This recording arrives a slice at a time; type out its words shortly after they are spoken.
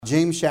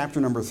James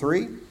chapter number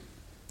 3,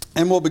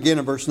 and we'll begin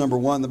in verse number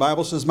 1. The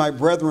Bible says, "My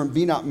brethren,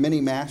 be not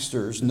many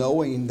masters,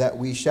 knowing that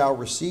we shall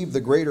receive the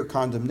greater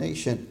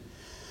condemnation.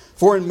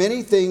 For in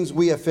many things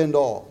we offend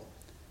all.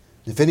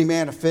 If any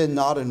man offend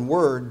not in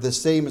word, the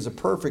same is a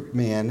perfect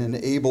man, and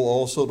able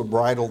also to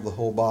bridle the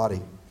whole body.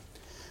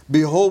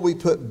 Behold, we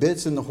put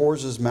bits in the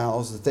horses'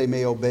 mouths, that they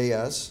may obey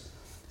us,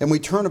 and we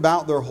turn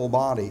about their whole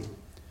body.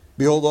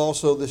 Behold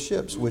also the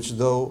ships, which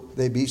though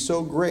they be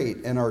so great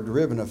and are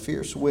driven of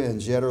fierce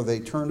winds, yet are they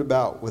turned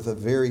about with a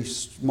very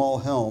small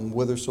helm,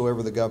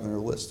 whithersoever the governor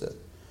listeth.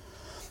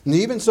 And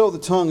even so the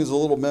tongue is a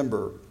little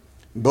member,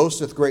 and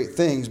boasteth great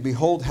things.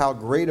 Behold how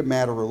great a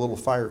matter a little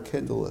fire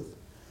kindleth.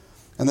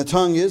 And the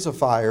tongue is a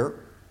fire,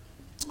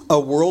 a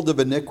world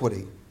of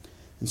iniquity.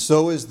 And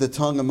so is the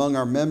tongue among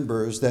our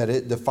members, that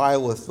it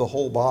defileth the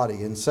whole body,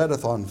 and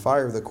setteth on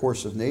fire the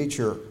course of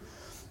nature,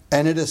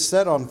 and it is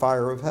set on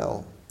fire of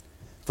hell.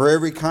 For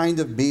every kind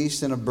of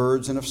beast, and of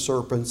birds, and of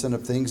serpents, and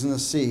of things in the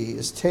sea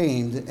is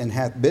tamed, and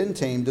hath been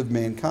tamed of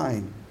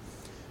mankind.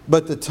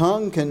 But the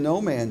tongue can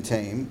no man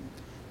tame.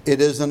 It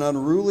is an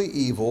unruly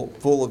evil,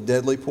 full of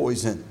deadly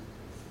poison.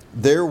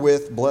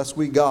 Therewith bless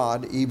we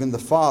God, even the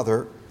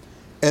Father,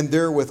 and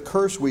therewith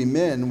curse we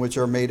men, which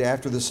are made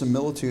after the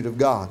similitude of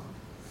God.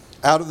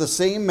 Out of the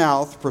same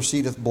mouth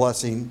proceedeth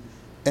blessing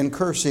and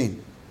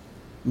cursing.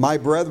 My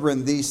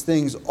brethren, these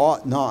things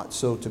ought not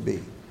so to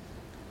be.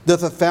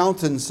 Doth a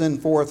fountain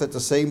send forth at the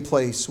same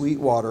place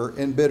sweet water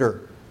and bitter?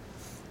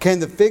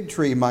 Can the fig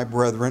tree, my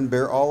brethren,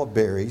 bear olive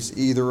berries,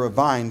 either a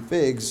vine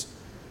figs?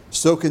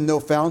 So can no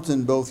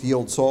fountain both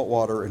yield salt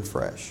water and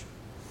fresh.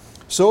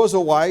 So is a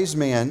wise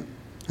man.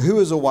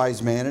 Who is a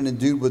wise man and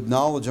endued with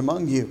knowledge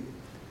among you?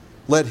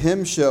 Let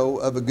him show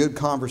of a good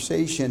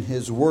conversation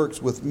his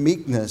works with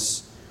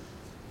meekness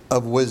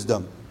of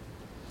wisdom."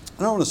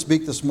 And I want to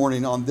speak this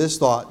morning on this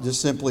thought,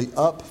 just simply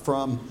up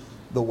from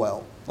the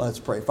well. Let's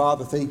pray.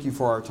 Father, thank you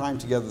for our time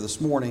together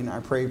this morning. I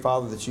pray,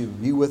 Father, that you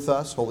would be with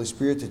us. Holy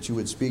Spirit, that you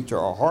would speak to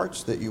our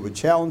hearts, that you would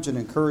challenge and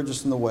encourage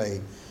us in the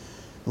way.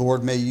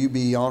 Lord, may you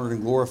be honored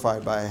and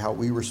glorified by how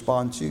we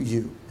respond to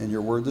you and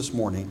your word this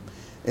morning.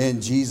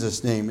 In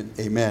Jesus' name,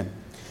 amen.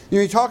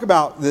 You talk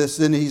about this,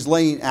 and he's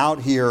laying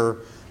out here,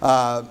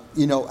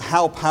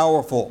 how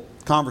powerful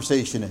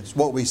conversation is.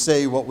 What we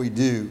say, what we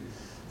do,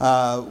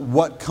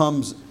 what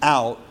comes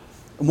out.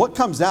 And what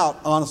comes out,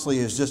 honestly,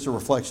 is just a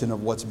reflection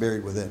of what's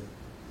buried within.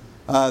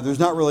 There's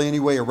not really any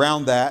way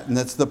around that, and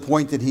that's the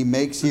point that he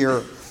makes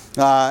here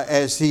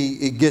as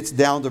it gets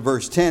down to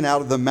verse 10.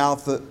 Out of the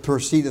mouth that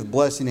proceedeth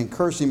blessing and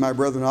cursing, my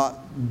brethren,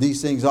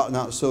 these things ought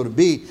not so to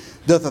be.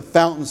 Doth a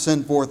fountain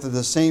send forth at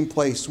the same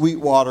place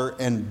sweet water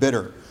and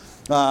bitter?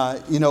 We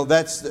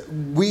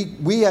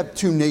have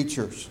two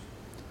natures.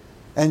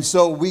 And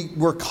so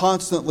we're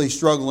constantly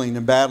struggling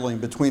and battling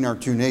between our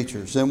two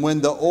natures. And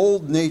when the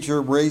old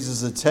nature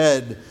raises its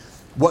head,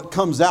 what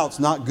comes out is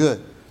not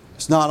good.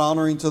 It's not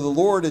honoring to the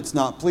Lord. It's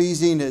not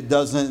pleasing.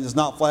 It's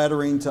not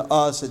flattering to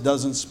us. It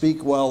doesn't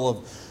speak well of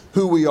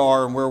who we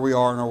are and where we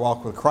are in our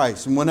walk with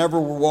Christ. And whenever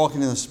we're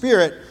walking in the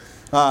Spirit,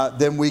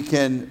 then we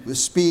can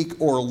speak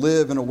or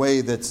live in a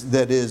way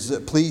that is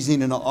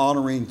pleasing and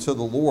honoring to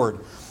the Lord.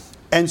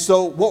 And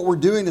so what we're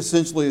doing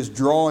essentially is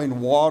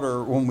drawing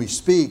water when we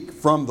speak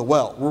from the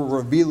well. We're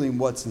revealing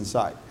what's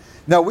inside.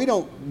 Now, we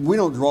don't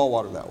draw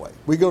water that way.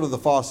 We go to the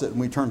faucet and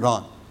we turn it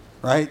on,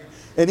 right?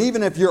 And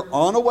even if you're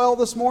on a well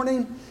this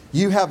morning,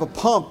 you have a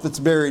pump that's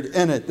buried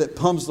in it that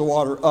pumps the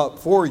water up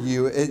for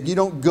you. You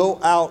don't go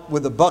out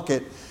with a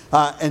bucket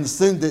and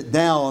send it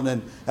down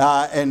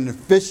and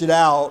fish it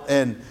out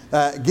and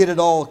get it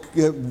all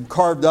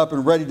carved up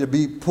and ready to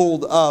be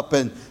pulled up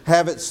and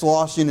have it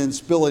sloshing and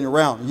spilling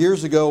around.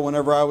 Years ago,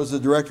 whenever I was the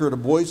director at a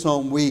boys'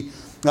 home, we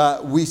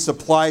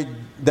supplied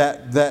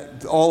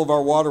that all of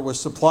our water was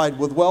supplied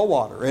with well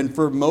water. And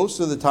for most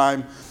of the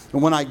time,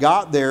 when I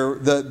got there,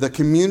 the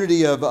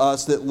community of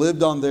us that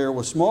lived on there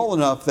was small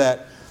enough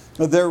that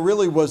there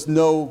really was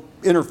no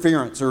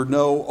interference or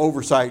no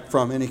oversight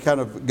from any kind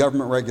of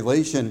government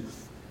regulation.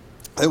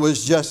 It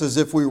was just as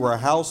if we were a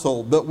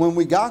household. But when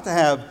we got to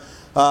have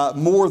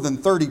more than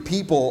 30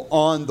 people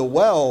on the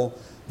well,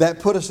 that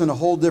put us in a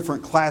whole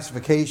different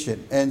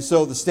classification. And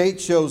so the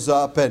state shows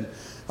up and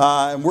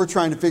we're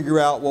trying to figure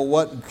out, well,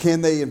 what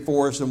can they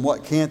enforce and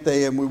what can't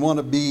they? And we want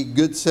to be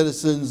good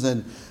citizens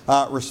and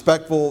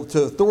respectful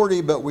to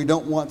authority, but we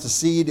don't want to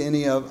cede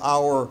any of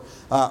our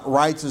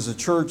rights as a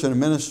church and a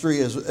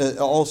ministry as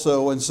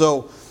also. And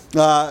so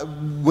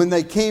when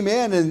they came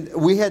in, and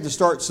we had to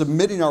start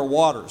submitting our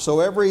water. So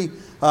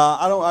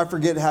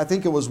I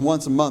think it was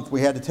once a month,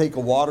 we had to take a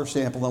water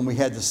sample and we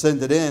had to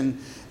send it in.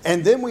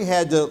 And then we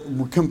had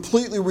to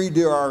completely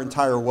redo our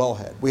entire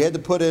wellhead. We had to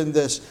put in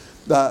this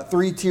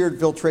 3-tiered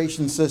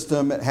filtration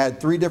system. It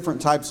had 3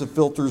 different types of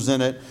filters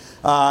in it.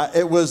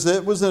 It was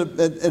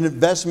an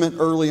investment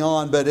early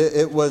on, but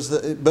it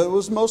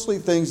was mostly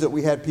things that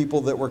we had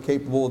people that were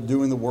capable of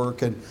doing the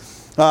work,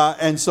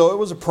 and so it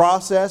was a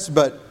process,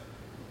 but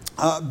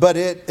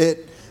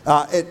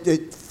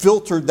it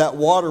filtered that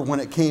water when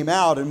it came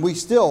out, and we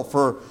still,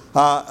 for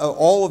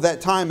all of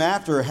that time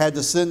after had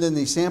to send in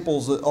these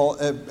samples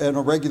on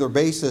a regular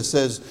basis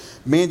as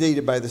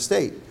mandated by the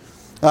state.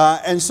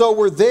 And so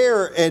we're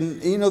there,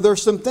 and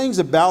there's some things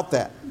about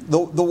that.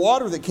 The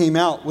water that came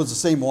out was the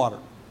same water.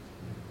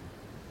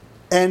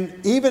 And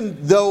even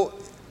though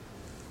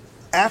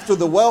after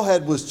the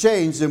wellhead was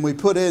changed and we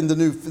put in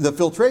the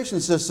filtration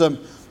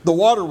system, the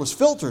water was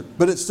filtered,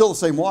 but it's still the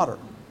same water.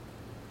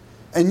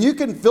 And you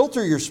can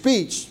filter your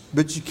speech,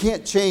 but you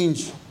can't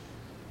change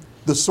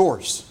the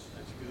source.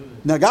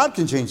 Now God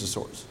can change the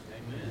source.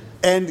 Amen.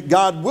 And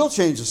God will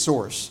change the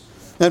source.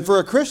 And for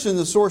a Christian,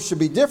 the source should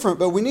be different,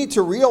 but we need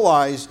to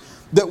realize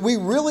that we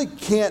really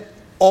can't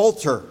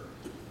alter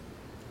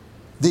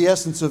the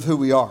essence of who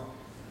we are.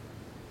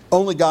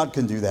 Only God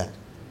can do that.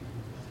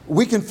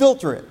 We can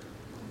filter it.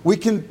 We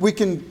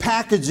can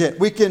package it.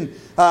 We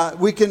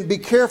can be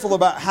careful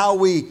about how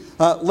we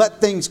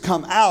let things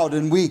come out,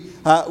 and we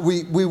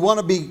want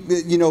to be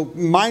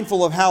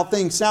mindful of how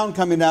things sound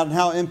coming out and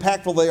how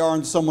impactful they are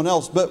on someone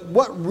else. But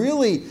what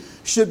really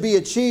should be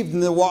achieved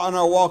in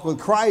our walk with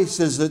Christ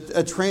is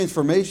a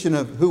transformation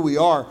of who we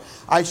are.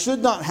 I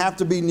should not have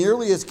to be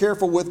nearly as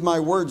careful with my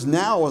words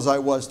now as I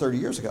was 30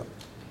 years ago,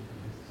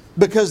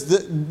 because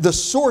the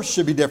source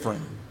should be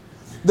different.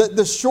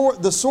 The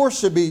source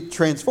should be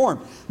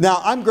transformed.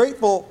 Now, I'm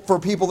grateful for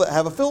people that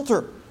have a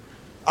filter.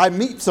 I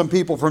meet some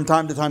people from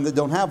time to time that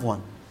don't have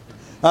one.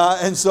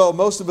 And so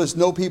most of us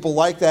know people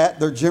like that.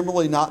 They're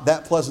generally not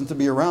that pleasant to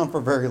be around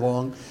for very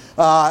long.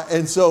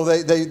 And so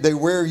they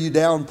wear you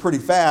down pretty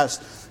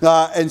fast.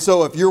 And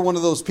so if you're one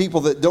of those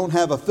people that don't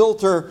have a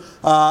filter,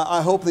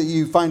 I hope that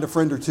you find a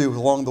friend or two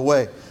along the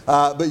way.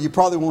 But you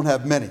probably won't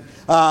have many.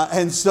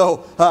 And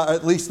so,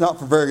 at least not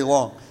for very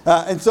long.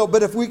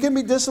 But if we can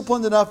be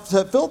disciplined enough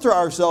to filter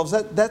ourselves,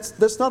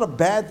 that's not a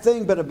bad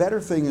thing, but a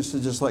better thing is to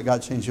just let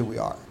God change who we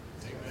are.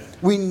 Amen.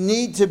 We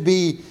need to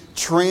be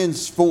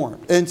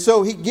transformed. And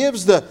so he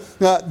gives the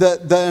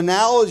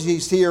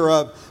analogies here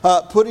of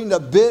putting a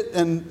bit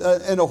in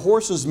a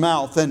horse's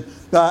mouth, and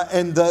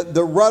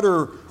the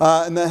rudder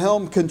and the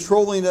helm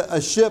controlling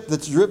a ship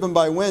that's driven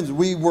by winds.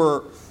 We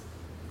were,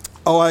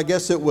 I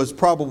guess it was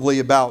probably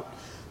about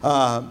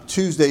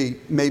Tuesday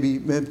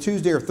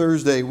or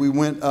Thursday, we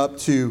went up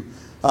to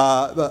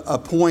a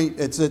point.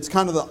 It's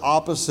kind of the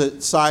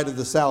opposite side of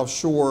the south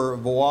shore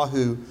of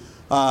Oahu,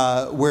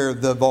 where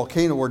the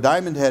volcano, where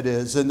Diamond Head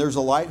is, and there's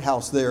a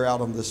lighthouse there out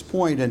on this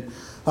point. And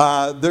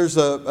there's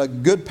a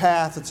good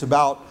path. They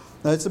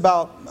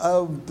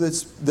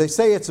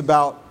say it's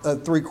about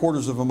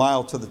 3/4 of a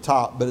mile to the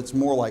top, but it's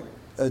more like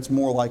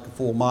a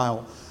full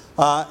mile.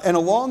 And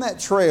along that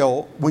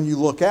trail, when you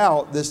look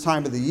out this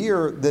time of the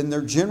year, then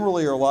there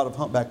generally are a lot of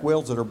humpback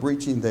whales that are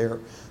breaching there.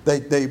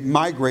 They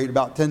migrate,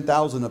 about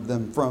 10,000 of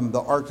them, from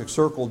the Arctic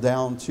Circle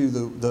down to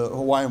the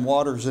Hawaiian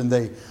waters, and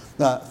they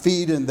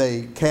feed and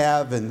they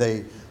calve, and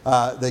they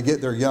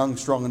get their young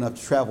strong enough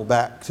to travel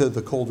back to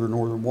the colder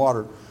northern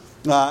water.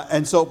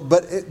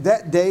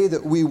 That day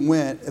that we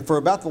went, for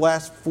about the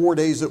last 4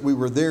 days that we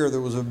were there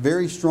was a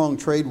very strong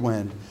trade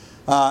wind.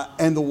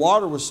 And the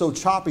water was so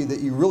choppy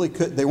that you really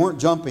they weren't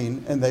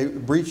jumping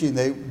and breaching,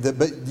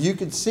 but you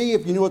could see,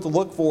 if you knew what to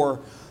look for,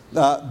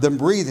 them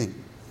breathing.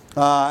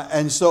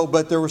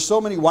 But there were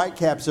so many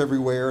whitecaps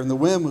everywhere, and the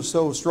wind was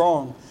so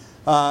strong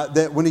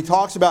that when he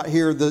talks about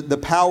here the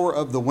power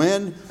of the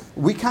wind,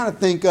 we kind of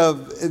think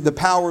of the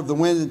power of the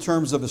wind in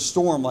terms of a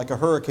storm, like a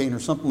hurricane or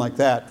something like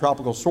that,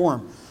 tropical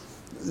storm.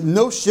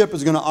 No ship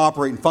is going to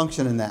operate and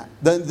function in that.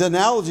 The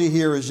analogy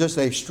here is just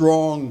a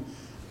strong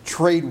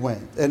trade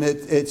wind, and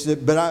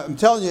but I'm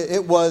telling you,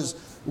 it was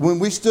when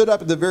we stood up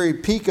at the very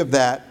peak of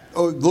that,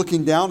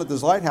 looking down at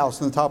this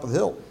lighthouse on the top of the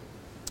hill.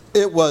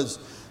 It was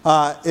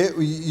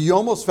you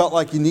almost felt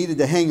like you needed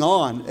to hang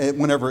on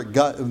whenever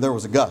there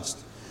was a gust,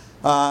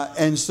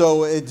 and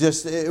so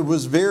it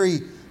was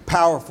very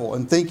powerful.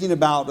 And thinking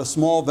about a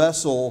small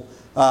vessel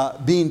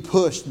being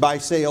pushed by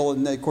sail,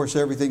 and of course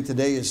everything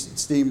today is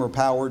steam or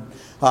powered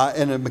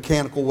in a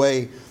mechanical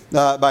way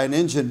by an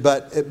engine,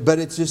 but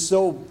it's just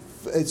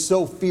it's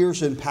so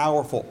fierce and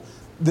powerful.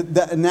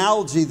 The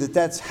analogy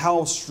that's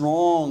how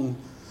strong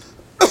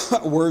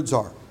words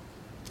are,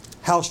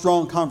 how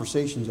strong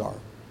conversations are,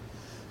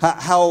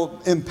 how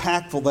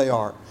impactful they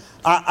are.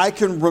 I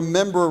can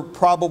remember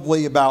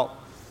probably about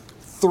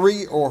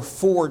 3 or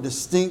 4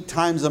 distinct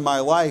times in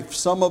my life,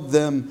 some of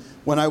them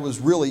when I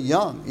was really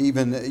young,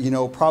 even,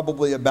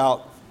 probably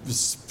about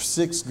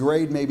 6th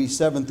grade, maybe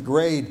 7th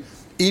grade,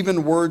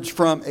 even words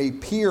from a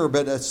peer,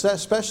 but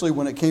especially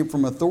when it came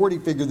from an authority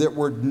figure that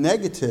were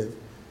negative,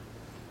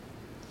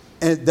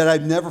 and that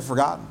I've never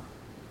forgotten.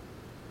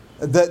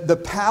 The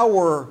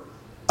power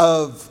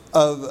of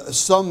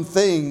some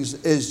things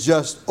is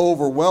just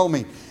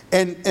overwhelming.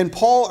 And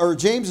Paul or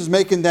James is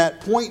making that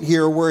point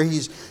here where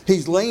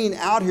he's laying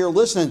out here,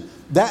 listen,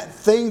 that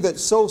thing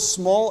that's so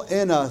small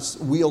in us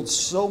wields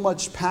so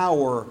much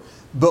power,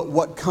 but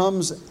what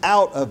comes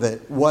out of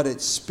it, what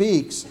it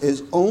speaks,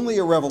 is only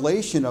a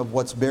revelation of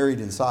what's buried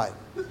inside.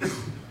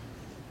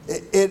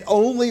 It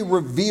only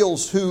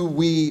reveals who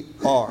we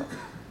are.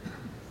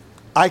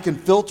 I can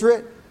filter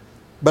it,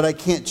 but I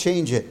can't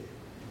change it.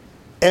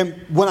 And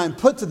when I'm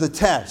put to the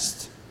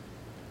test,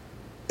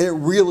 it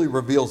really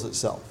reveals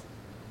itself.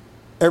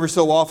 Every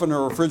so often in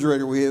a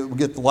refrigerator, we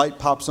get the light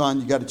pops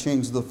on. You got to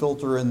change the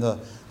filter in the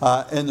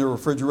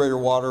refrigerator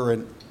water.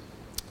 And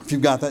if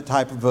you've got that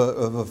type of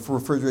a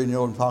refrigerator, you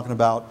know what I'm talking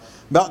about.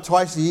 About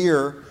twice a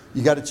year,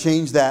 you got to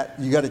change that.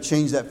 You got to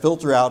change that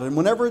filter out. And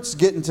whenever it's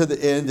getting to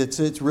the end,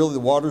 it's really the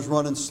water's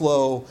running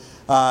slow.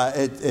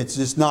 It's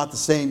just not the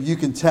same. You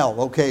can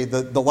tell. Okay,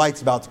 the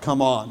light's about to come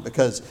on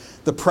because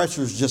the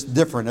pressure's just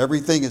different.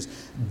 Everything is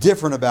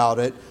different about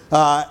it,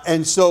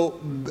 and so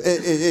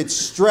it's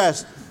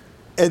stressed.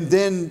 And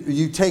then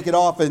you take it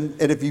off, and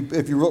if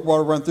you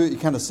water run through it, you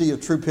kind of see a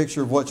true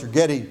picture of what you're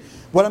getting.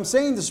 What I'm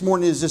saying this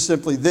morning is just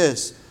simply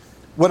this: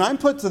 when I'm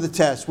put to the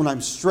test, when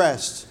I'm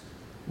stressed,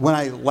 when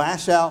I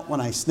lash out,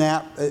 when I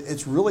snap,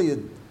 it's really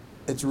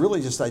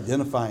just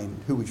identifying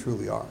who we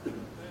truly are.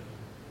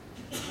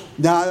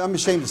 Now, I'm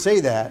ashamed to say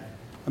that.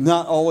 I'm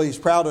not always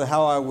proud of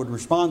how I would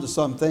respond to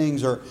some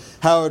things or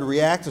how I would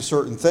react to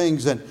certain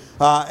things,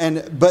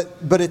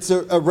 but it's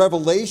a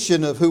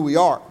revelation of who we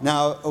are.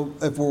 Now,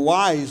 if we're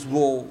wise,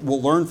 we'll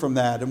learn from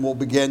that, and we'll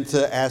begin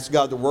to ask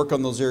God to work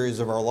on those areas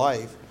of our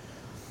life.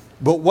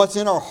 But what's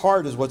in our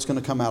heart is what's going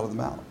to come out of the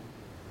mouth.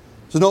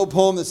 There's an old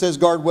poem that says,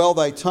 "Guard well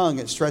thy tongue;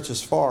 it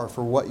stretches far.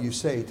 For what you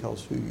say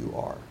tells who you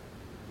are."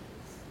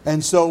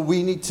 And so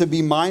we need to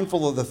be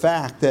mindful of the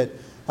fact that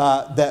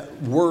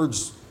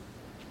words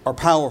are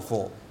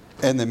powerful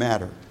and they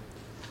matter.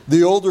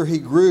 The older he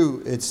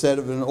grew, it said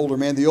of an older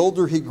man, the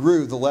older he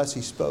grew, the less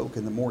he spoke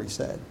and the more he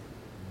said.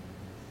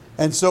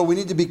 And so we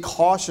need to be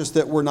cautious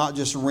that we're not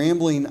just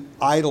rambling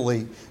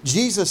idly.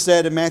 Jesus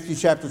said in Matthew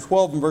chapter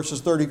 12 and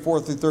verses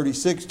 34 through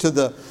 36 to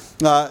the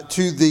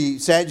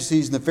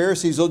Sadducees and the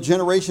Pharisees, "O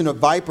generation of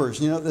vipers."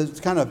 You know,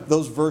 it's kind of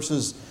those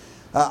verses.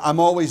 I'm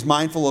always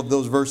mindful of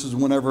those verses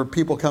whenever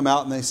people come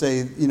out and they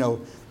say, you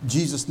know,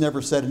 Jesus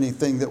never said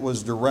anything that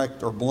was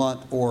direct or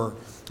blunt or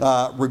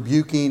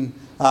rebuking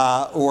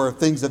or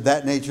things of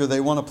that nature. They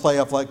want to play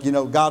up like, you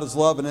know, God is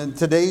love. And in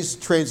today's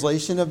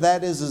translation of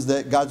that is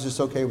that God's just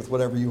okay with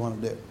whatever you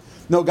want to do.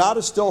 No, God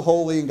is still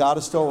holy and God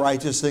is still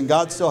righteous and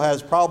God still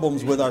has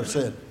problems with our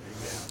sin.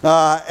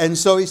 And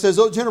so he says,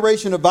 "O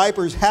generation of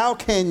vipers, how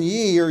can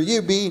ye or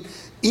you be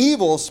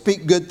evil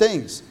speak good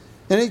things?"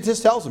 And he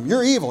just tells them,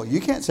 you're evil. You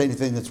can't say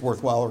anything that's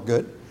worthwhile or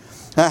good.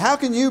 How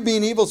can you,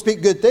 being evil,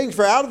 speak good things?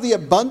 For out of the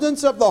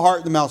abundance of the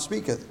heart the mouth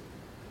speaketh.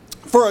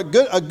 For a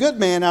good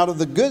man out of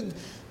the good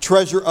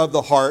treasure of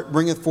the heart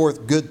bringeth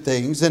forth good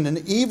things, and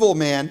an evil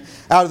man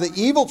out of the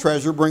evil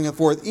treasure bringeth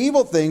forth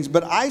evil things.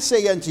 But I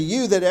say unto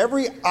you that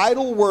every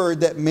idle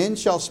word that men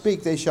shall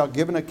speak, they shall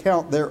give an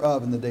account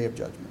thereof in the day of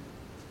judgment.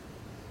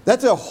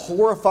 That's a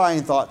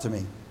horrifying thought to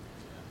me.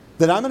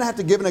 That I'm going to have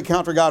to give an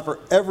account to God for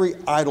every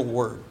idle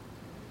word.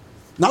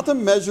 Not the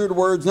measured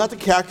words, not the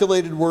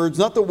calculated words,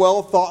 not the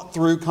well thought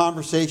through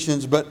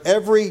conversations, but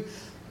every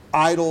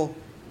idle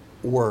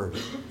word.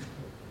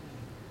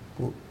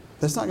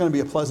 That's not going to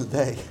be a pleasant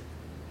day.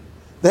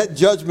 That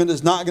judgment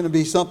is not going to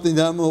be something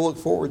that I'm going to look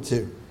forward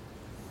to.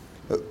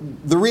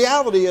 The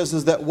reality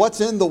is that what's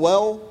in the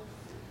well,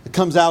 it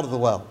comes out of the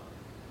well.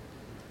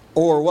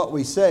 Or what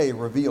we say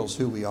reveals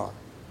who we are.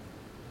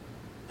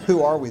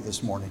 Who are we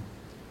this morning?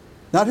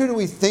 Not who do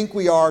we think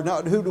we are,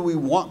 not who do we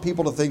want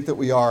people to think that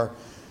we are,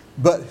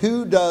 but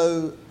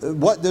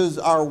what does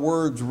our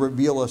words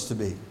reveal us to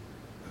be?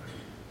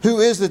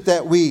 Who is it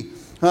that we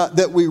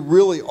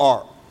really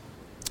are?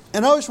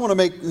 And I just want to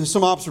make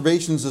some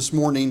observations this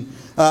morning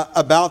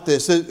about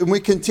this. And we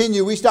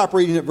continue, we stop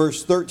reading at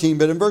verse 13,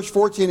 but in verse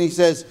 14 he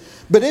says,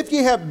 "But if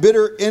ye have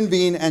bitter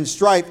envying and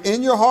strife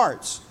in your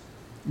hearts,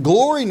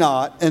 glory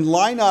not and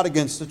lie not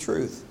against the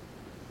truth.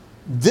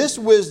 This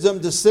wisdom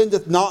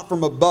descendeth not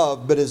from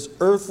above, but is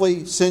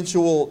earthly,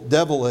 sensual,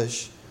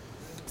 devilish.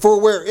 For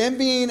where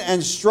envying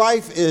and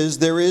strife is,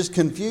 there is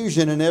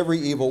confusion in every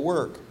evil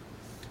work.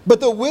 But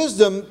the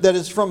wisdom that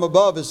is from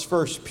above is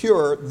first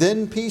pure,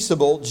 then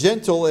peaceable,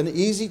 gentle, and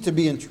easy to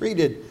be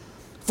entreated,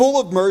 full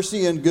of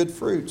mercy and good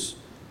fruits,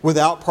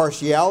 without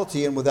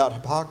partiality and without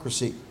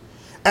hypocrisy.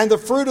 And the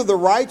fruit of the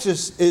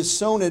righteous is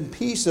sown in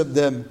peace of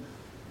them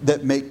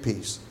that make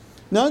peace."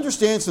 Now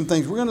understand some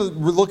things. We're going to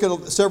look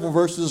at several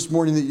verses this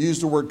morning that use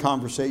the word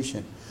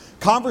conversation.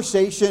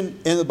 Conversation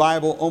in the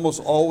Bible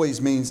almost always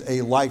means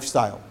a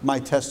lifestyle, my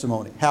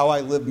testimony, how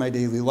I live my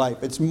daily life.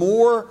 It's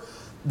more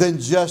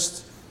than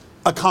just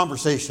a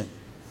conversation.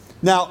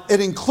 Now, it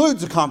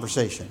includes a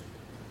conversation.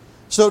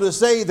 So to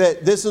say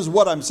that this is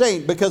what I'm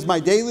saying, because my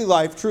daily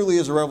life truly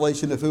is a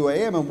revelation of who I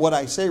am, and what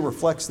I say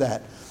reflects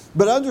that.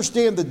 But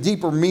understand the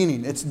deeper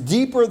meaning. It's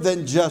deeper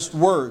than just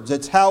words.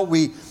 It's how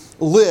we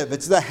live.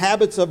 It's the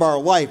habits of our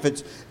life.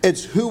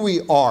 It's who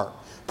we are.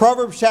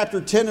 Proverbs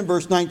chapter 10 and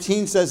verse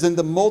 19 says, "In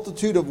the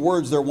multitude of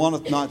words there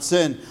wanteth not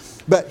sin,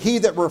 but he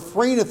that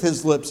refraineth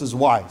his lips is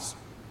wise."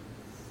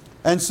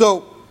 And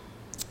so,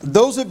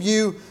 those of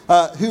you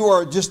who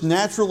are just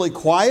naturally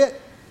quiet,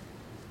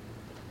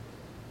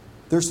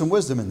 there's some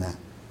wisdom in that.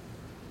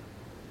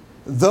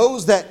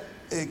 Those that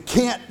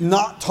can't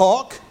not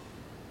talk,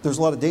 there's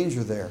a lot of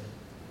danger there.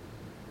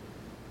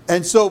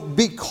 And so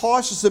be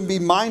cautious and be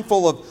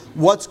mindful of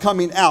what's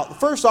coming out. The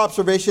first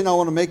observation I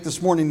want to make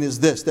this morning is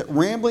this, that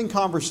rambling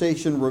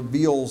conversation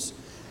reveals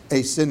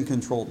a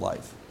sin-controlled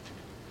life.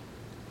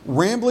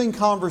 Rambling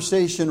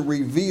conversation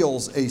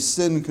reveals a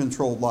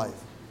sin-controlled life.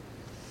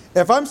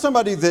 If I'm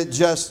somebody that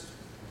just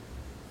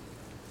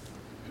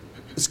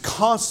is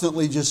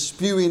constantly just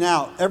spewing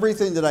out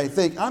everything that I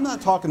think, I'm not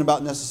talking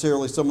about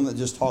necessarily someone that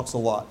just talks a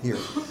lot here.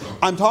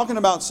 I'm talking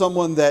about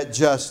someone that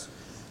just,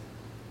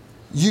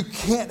 you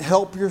can't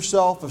help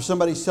yourself if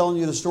somebody's telling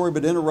you the story,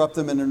 but interrupt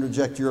them and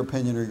interject your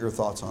opinion or your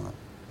thoughts on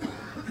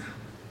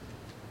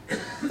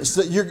it.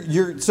 So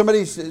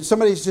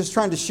somebody's just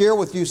trying to share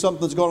with you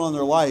something that's going on in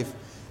their life,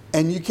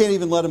 and you can't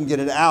even let them get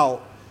it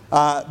out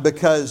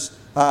because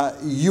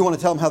you want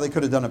to tell them how they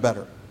could have done it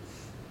better,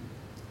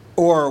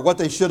 or what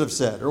they should have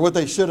said, or what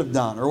they should have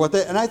done, or what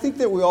they. And I think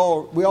that we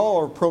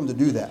all are prone to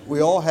do that.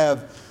 We all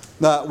have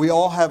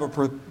a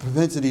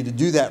propensity to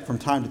do that from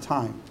time to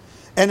time.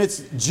 And it's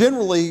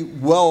generally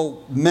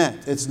well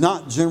meant. It's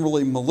not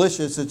generally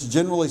malicious. It's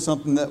generally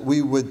something that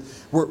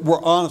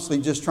we're honestly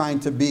just trying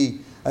to be,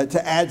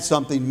 to add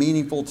something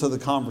meaningful to the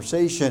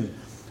conversation.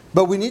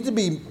 But we need to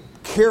be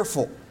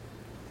careful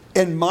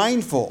and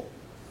mindful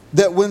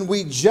that when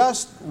we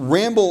just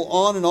ramble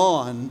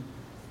on,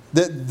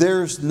 that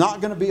there's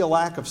not going to be a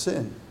lack of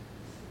sin.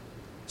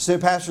 Say,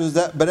 Pastor,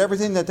 but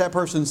everything that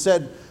person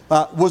said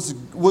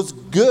was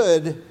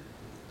good.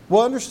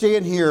 Well,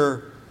 understand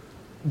here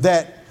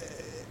that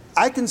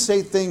I can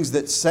say things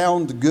that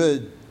sound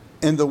good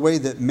in the way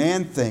that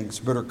man thinks,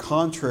 but are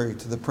contrary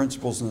to the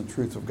principles and the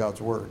truth of God's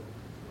Word.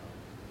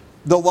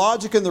 The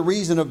logic and the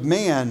reason of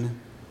man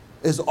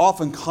is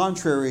often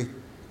contrary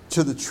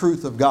to the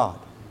truth of God.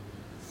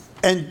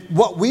 And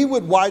what we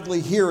would widely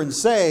hear and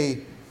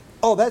say,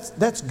 oh,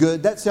 that's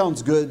good, that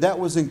sounds good, that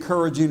was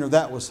encouraging, or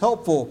that was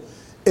helpful,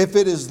 if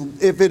it is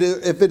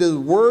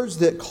words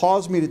that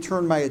cause me to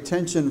turn my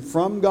attention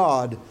from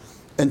God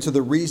and to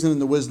the reason and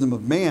the wisdom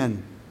of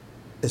man,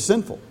 is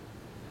sinful.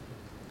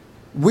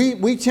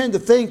 We tend to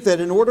think that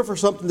in order for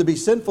something to be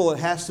sinful, it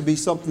has to be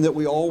something that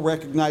we all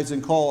recognize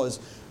and call as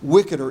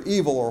wicked or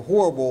evil or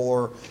horrible,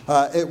 or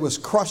it was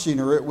crushing,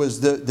 or it was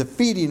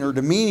defeating or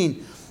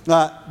demeaning.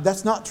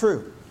 That's not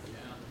true.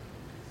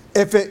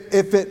 If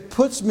it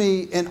puts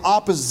me in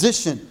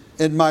opposition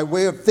in my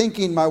way of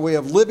thinking, my way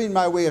of living,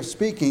 my way of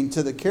speaking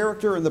to the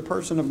character and the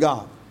person of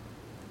God,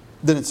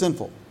 then it's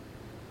sinful.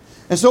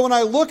 And so when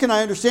I look and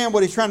I understand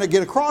what he's trying to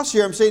get across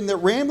here, I'm saying that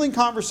rambling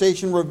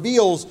conversation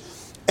reveals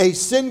a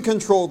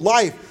sin-controlled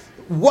life.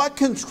 What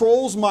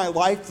controls my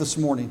life this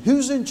morning?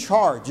 Who's in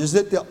charge? Is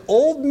it the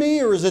old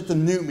me, or is it the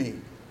new me?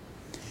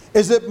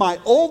 Is it my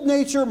old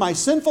nature, my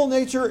sinful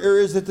nature, or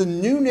is it the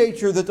new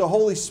nature that the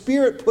Holy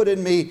Spirit put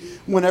in me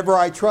whenever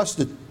I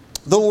trusted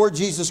the Lord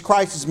Jesus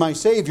Christ as my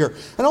Savior?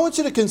 And I want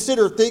you to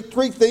consider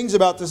three things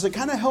about this that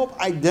kind of help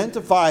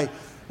identify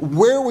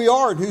where we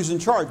are and who's in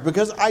charge.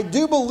 Because I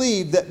do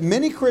believe that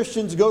many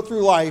Christians go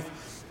through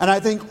life, and I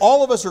think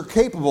all of us are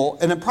capable,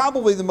 and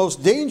probably the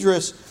most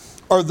dangerous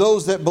are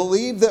those that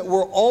believe that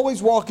we're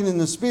always walking in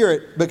the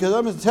Spirit, because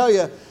I'm going to tell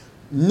you,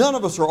 none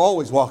of us are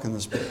always walking in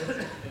the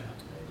Spirit.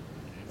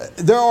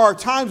 There are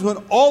times when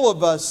all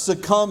of us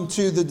succumb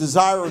to the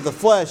desire of the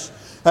flesh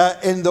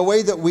in the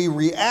way that we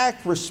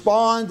react,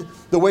 respond,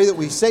 the way that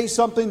we say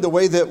something, the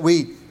way that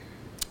we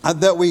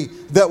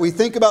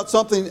think about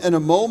something in a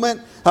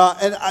moment.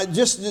 And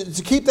just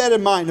to keep that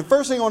in mind, the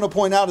first thing I want to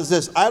point out is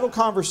this: idle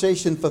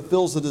conversation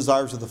fulfills the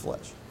desires of the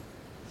flesh.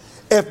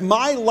 If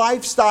my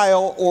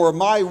lifestyle or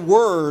my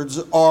words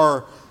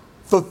are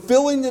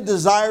fulfilling the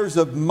desires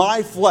of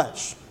my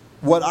flesh,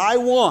 what I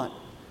want,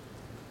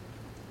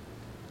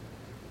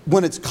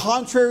 when it's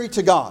contrary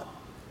to God,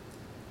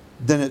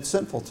 then it's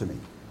sinful to me. You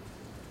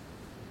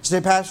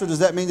say, Pastor, does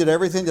that mean that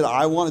everything that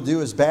I want to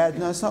do is bad?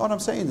 No, that's not what I'm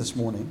saying this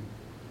morning.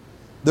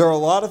 There are a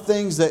lot of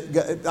things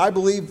that I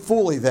believe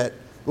fully that,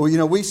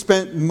 we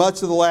spent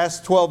much of the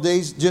last 12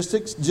 days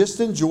just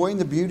enjoying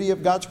the beauty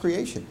of God's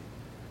creation.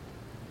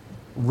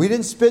 We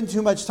didn't spend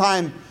too much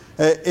time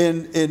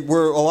in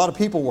where a lot of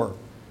people were.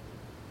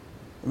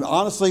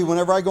 Honestly,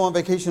 whenever I go on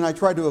vacation, I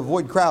try to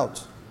avoid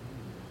crowds.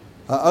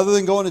 Other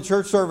than going to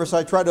church service,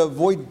 I try to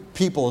avoid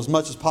people as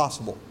much as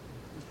possible.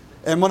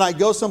 And when I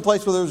go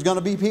someplace where there's going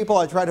to be people,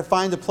 I try to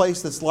find a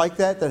place that's like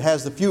that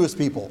has the fewest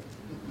people.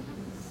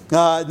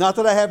 Not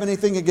that I have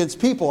anything against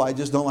people, I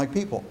just don't like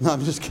people. No,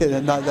 I'm just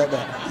kidding, not that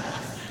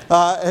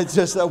bad. It's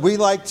just we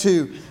like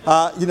to,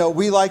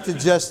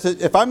 just,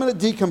 if I'm going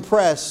to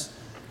decompress,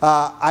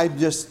 I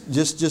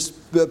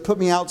just put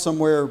me out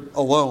somewhere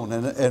alone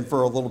and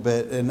for a little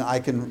bit, and I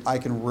can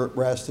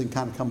rest and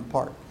kind of come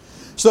apart.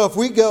 So if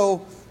we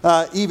go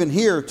even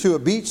here to a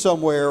beach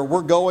somewhere,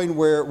 we're not going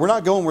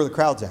where the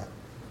crowd's at.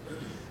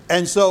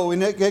 And so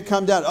when it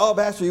come down, oh,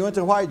 Pastor, you went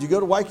to Hawaii. Did you go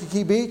to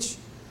Waikiki Beach?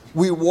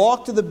 We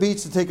walked to the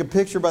beach to take a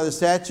picture by the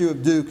statue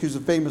of Duke, who's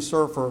a famous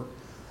surfer.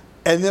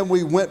 And then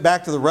we went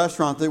back to the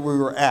restaurant that we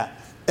were at.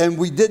 And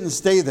we didn't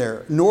stay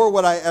there, nor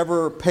would I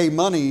ever pay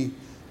money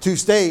to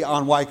stay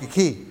on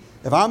Waikiki.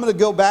 If I'm going to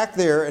go back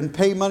there and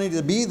pay money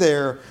to be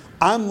there,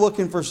 I'm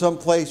looking for some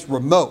place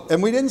remote.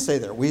 And we didn't stay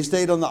there. We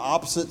stayed on the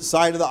opposite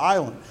side of the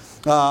island,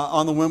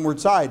 on the windward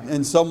side,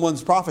 in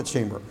someone's prophet's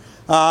chamber.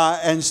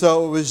 And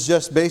so it was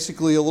just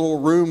basically a little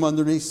room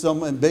underneath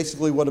and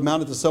basically what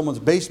amounted to someone's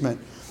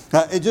basement.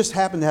 It just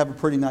happened to have a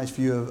pretty nice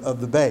view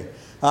of the bay.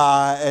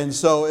 And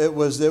so it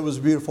was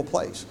a beautiful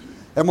place.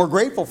 And we're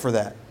grateful for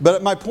that.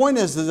 But my point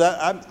is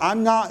that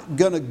I'm not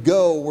going to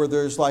go where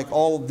there's like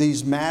all of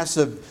these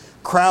massive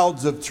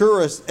crowds of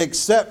tourists,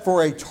 except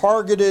for a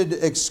targeted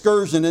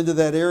excursion into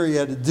that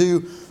area to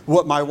do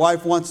what my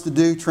wife wants to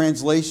do.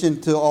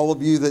 Translation to all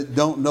of you that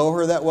don't know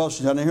her that well,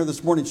 she's down here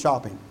this morning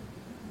shopping.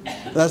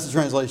 That's the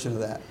translation of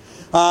that.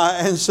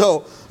 And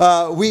so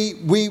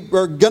we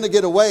are going to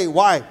get away.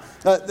 Why?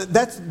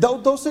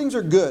 Those things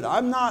are good.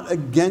 I'm not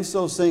against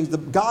those things.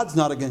 God's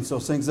not against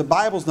those things. The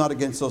Bible's not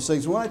against those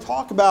things. When I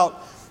talk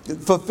about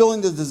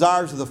fulfilling the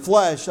desires of the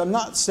flesh, I'm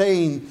not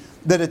saying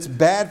that it's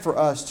bad for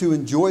us to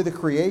enjoy the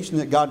creation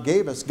that God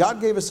gave us.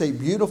 God gave us a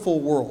beautiful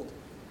world.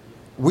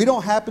 We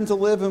don't happen to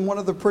live in one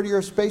of the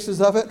prettier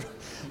spaces of it,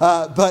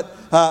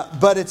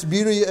 but it's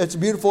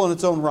beautiful in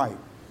its own right.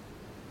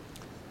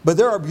 But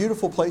there are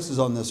beautiful places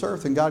on this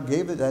earth, and God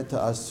gave that to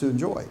us to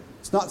enjoy.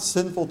 It's not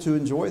sinful to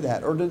enjoy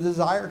that or to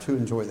desire to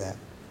enjoy that.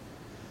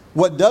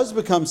 What does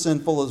become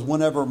sinful is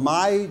whenever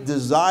my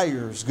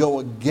desires go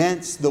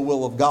against the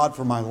will of God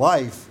for my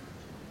life,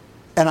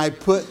 and I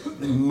put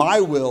my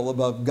will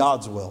above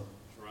God's will.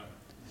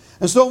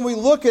 And so when we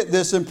look at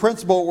this in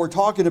principle, we're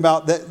talking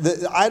about that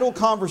the idle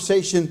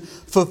conversation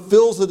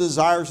fulfills the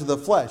desires of the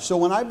flesh. So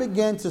when I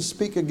begin to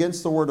speak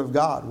against the Word of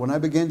God, when I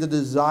begin to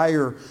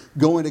desire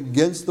going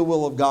against the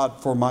will of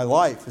God for my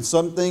life, and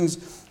some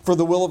things for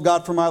the will of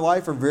God for my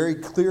life are very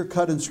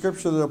clear-cut in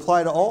Scripture that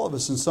apply to all of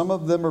us, and some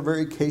of them are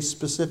very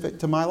case-specific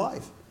to my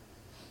life.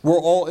 We're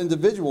all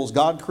individuals.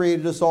 God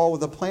created us all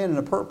with a plan and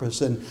a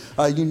purpose, and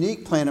a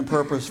unique plan and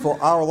purpose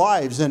for our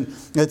lives. And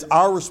it's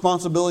our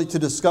responsibility to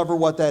discover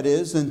what that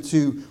is and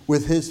to,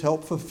 with His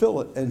help,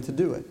 fulfill it and to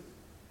do it.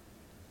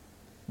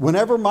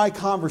 Whenever my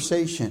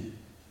conversation,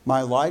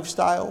 my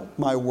lifestyle,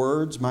 my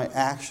words, my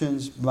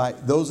actions,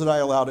 those that I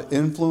allow to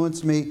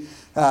influence me,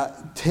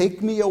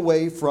 take me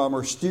away from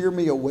or steer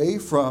me away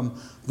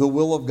from the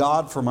will of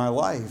God for my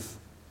life,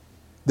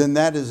 then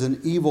that is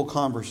an evil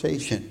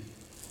conversation.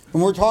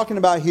 And we're talking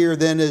about here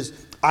then is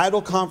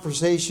idle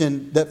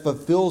conversation that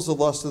fulfills the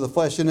lust of the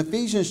flesh. In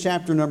Ephesians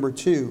chapter number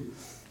 2,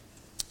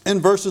 in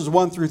verses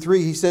 1 through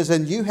 3, he says,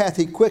 "And you hath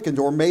He quickened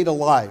or made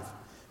alive."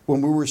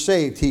 When we were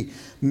saved, He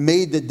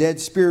made the dead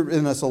spirit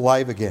in us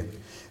alive again.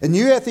 "And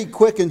you hath He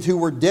quickened who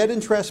were dead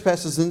in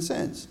trespasses and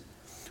sins,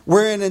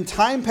 wherein in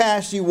time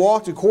past ye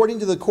walked according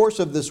to the course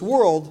of this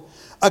world,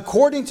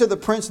 according to the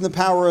prince and the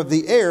power of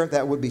the air,"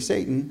 that would be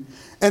Satan,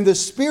 "and the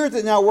spirit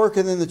that now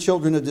worketh in the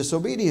children of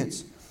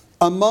disobedience,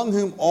 among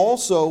whom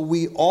also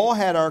we all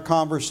had our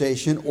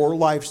conversation or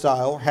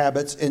lifestyle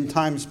habits in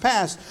times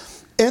past,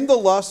 in the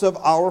lust of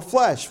our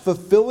flesh,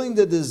 fulfilling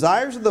the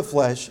desires of the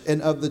flesh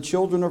and of the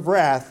children of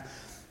wrath,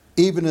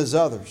 even as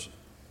others.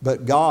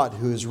 But God,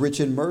 who is rich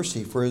in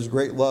mercy, for His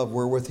great love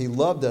wherewith He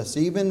loved us,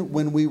 even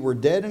when we were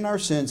dead in our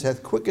sins,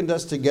 hath quickened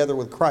us together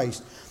with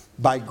Christ.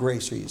 By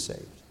grace are you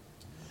saved."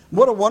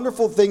 What a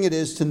wonderful thing it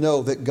is to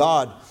know that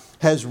God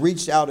has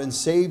reached out and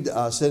saved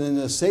us, and in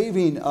the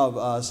saving of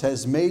us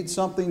has made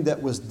something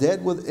that was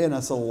dead within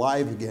us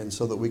alive again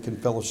so that we can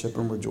fellowship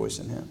and rejoice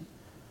in Him.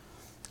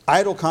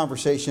 Idle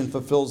conversation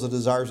fulfills the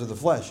desires of the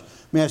flesh.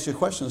 Let me ask you a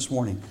question this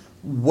morning.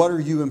 What are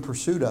you in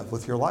pursuit of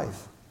with your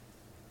life?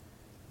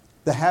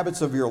 The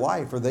habits of your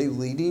life, are they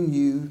leading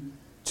you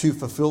to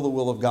fulfill the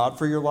will of God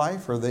for your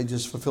life, or are they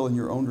just fulfilling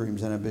your own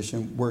dreams and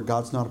ambition where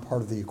God's not a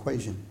part of the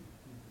equation?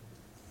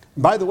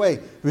 By the way,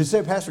 if you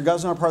say, "Pastor,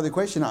 God's not a part of the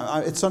equation,"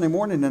 it's Sunday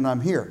morning and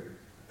I'm here.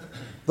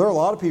 There are a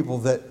lot of people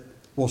that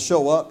will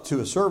show up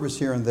to a service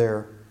here and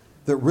there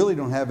that really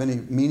don't have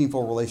any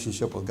meaningful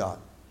relationship with God.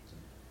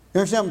 You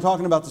understand what I'm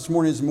talking about this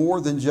morning? Is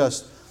more than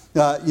just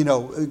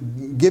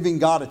giving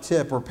God a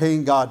tip or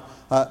paying God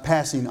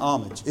passing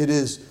homage. It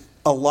is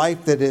a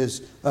life that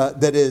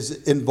is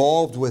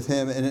involved with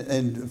Him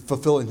and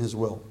fulfilling His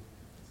will.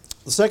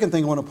 The second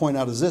thing I want to point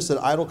out is this, that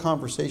idle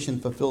conversation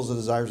fulfills the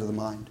desires of the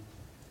mind.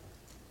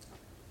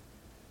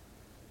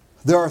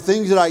 There are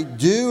things that I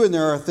do and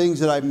there are things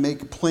that I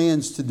make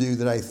plans to do,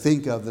 that I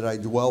think of, that I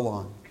dwell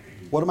on.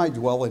 What am I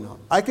dwelling on?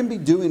 I can be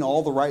doing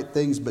all the right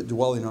things but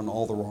dwelling on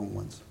all the wrong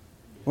ones.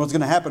 What's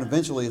going to happen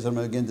eventually is I'm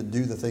going to begin to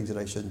do the things that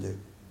I shouldn't do.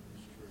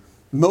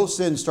 Most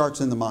sin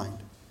starts in the mind.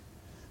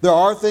 There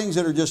are things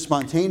that are just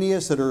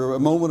spontaneous, that are a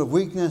moment of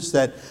weakness,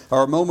 that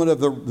are a moment of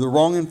the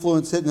wrong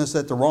influence hitting us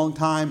at the wrong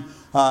time,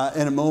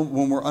 and a moment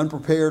when we're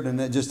unprepared and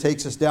it just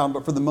takes us down.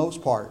 But for the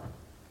most part,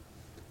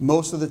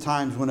 most of the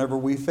times whenever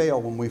we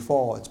fail, when we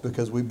fall, it's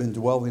because we've been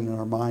dwelling in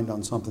our mind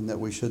on something that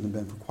we shouldn't have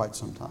been for quite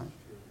some time.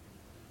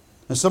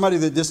 And somebody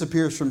that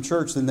disappears from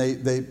church, then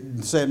they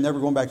say, "I'm never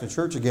going back to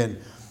church again."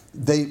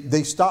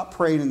 They stop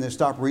praying and they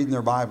stop reading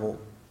their Bible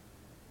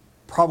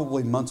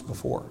probably months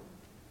before.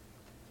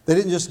 They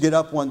didn't just get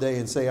up one day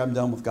and say, "I'm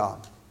done with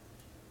God."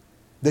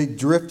 They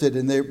drifted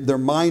and their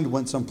mind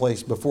went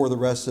someplace before the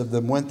rest of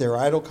them went there.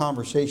 Idle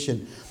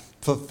conversation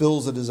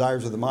fulfills the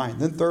desires of the mind.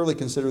 Then thirdly,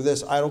 consider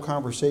this. Idle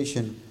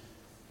conversation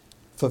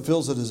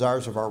fulfills the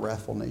desires of our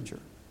wrathful nature.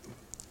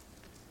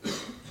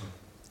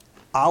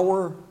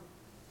 Our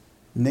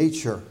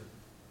nature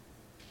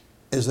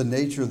is a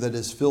nature that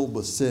is filled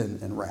with sin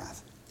and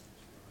wrath.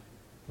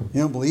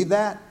 You don't believe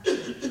that?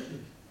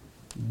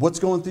 What's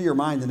going through your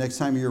mind the next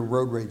time you're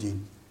road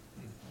raging?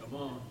 Come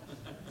on.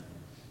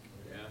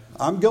 Yeah.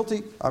 I'm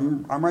guilty.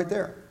 I'm right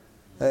there.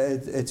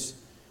 It's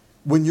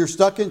when you're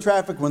stuck in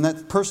traffic, when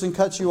that person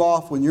cuts you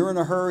off, when you're in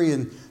a hurry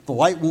and the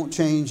light won't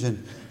change,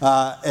 and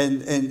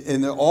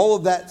all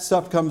of that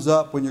stuff comes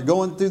up. When you're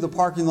going through the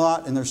parking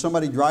lot and there's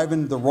somebody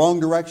driving the wrong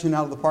direction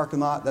out of the parking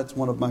lot, that's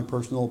one of my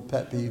personal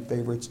pet peeve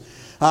favorites.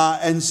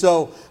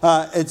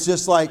 It's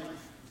just like,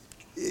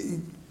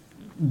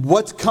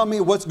 what's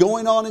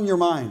going on in your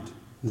mind?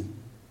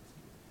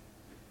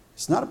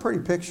 It's not a pretty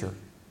picture.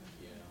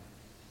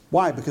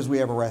 Why? Because we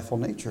have a wrathful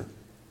nature.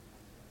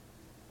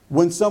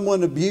 When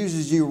someone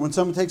abuses you, when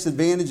someone takes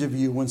advantage of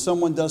you, when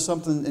someone does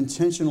something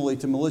intentionally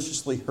to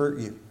maliciously hurt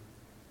you,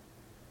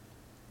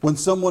 when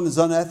someone is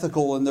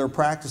unethical in their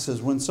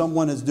practices, when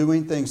someone is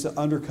doing things to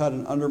undercut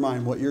and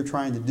undermine what you're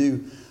trying to do,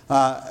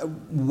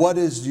 what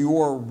is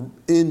your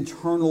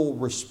internal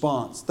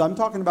response? I'm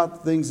talking about the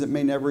things that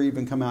may never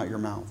even come out your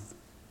mouth.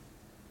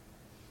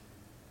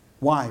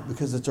 Why?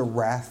 Because it's a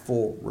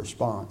wrathful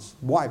response.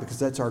 Why? Because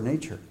that's our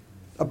nature.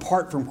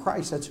 Apart from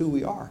Christ, that's who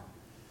we are.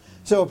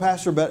 So,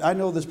 Pastor, but I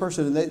know this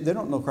person, and they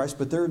don't know Christ,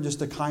 but they're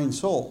just a kind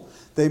soul.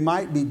 They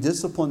might be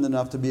disciplined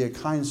enough to be a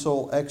kind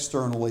soul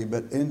externally,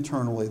 but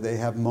internally they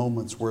have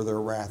moments where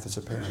their wrath is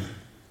apparent.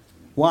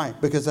 Why?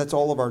 Because that's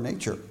all of our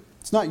nature.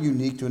 It's not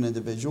unique to an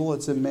individual.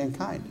 It's in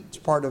mankind. It's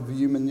part of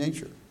human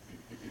nature.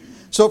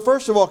 So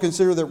first of all,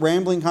 consider that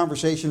rambling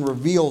conversation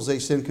reveals a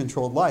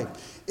sin-controlled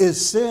life.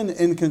 Is sin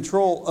in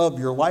control of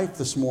your life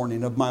this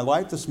morning, of my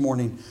life this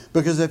morning?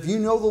 Because if you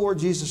know the Lord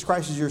Jesus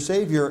Christ as your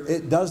Savior,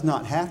 it does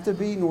not have to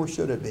be, nor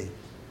should it be.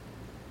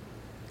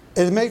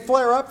 It may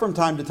flare up from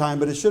time to time,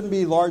 but it shouldn't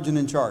be large and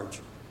in charge.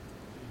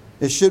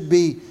 It should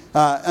be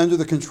under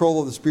the control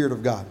of the Spirit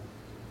of God.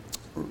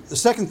 The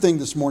second thing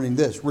this morning,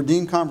 this.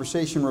 Redeemed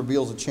conversation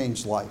reveals a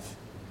changed life.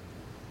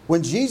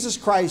 When Jesus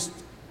Christ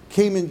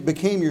came and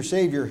became your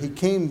Savior, He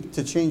came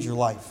to change your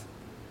life.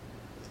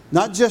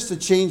 Not just to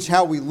change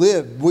how we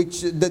live.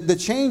 The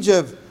change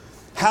of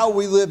how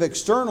we live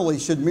externally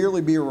should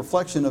merely be a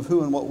reflection of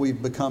who and what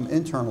we've become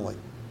internally.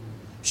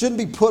 It shouldn't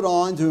be put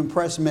on to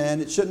impress men.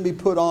 It shouldn't be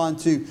put on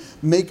to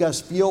make us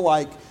feel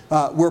like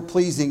we're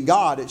pleasing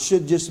God. It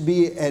should just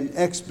be an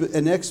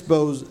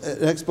expose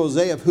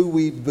of who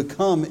we've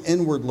become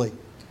inwardly.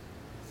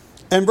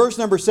 And verse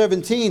number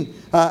 17,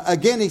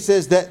 again he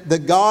says that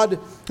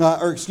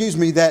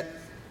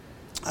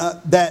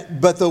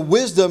but the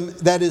wisdom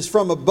that is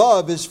from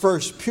above is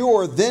first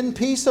pure, then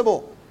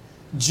peaceable,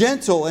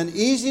 gentle, and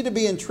easy to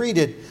be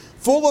entreated,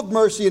 full of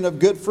mercy and of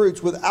good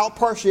fruits, without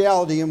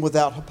partiality and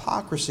without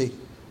hypocrisy.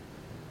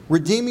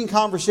 Redeeming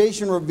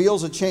conversation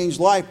reveals a changed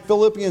life.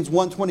 Philippians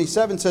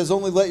 1:27 says,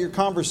 only let your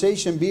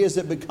conversation be as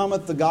it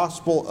becometh the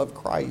gospel of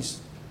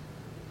Christ.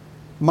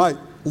 My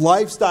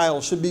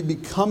lifestyle should be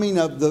becoming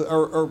of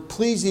or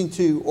pleasing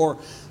to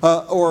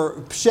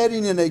or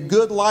shedding in a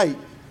good light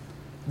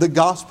the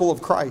gospel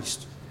of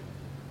Christ.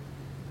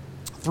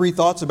 Three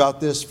thoughts about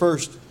this.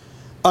 First,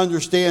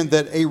 understand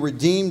that a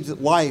redeemed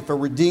life, a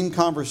redeemed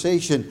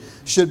conversation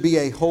should be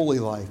a holy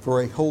life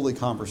or a holy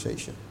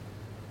conversation.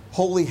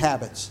 Holy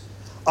habits.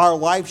 Our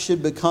life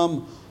should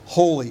become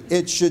holy.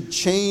 It should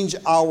change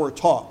our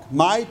talk.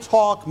 My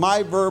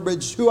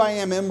verbiage, who I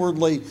am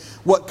inwardly,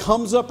 what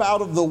comes up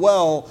out of the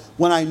well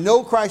when I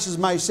know Christ is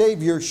my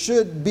Savior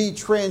should be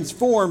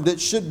transformed.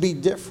 It should be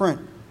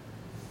different.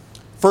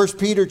 1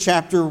 Peter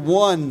chapter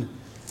 1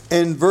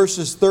 and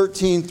verses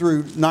 13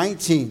 through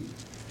 19.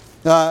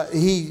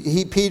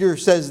 Peter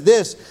says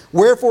this,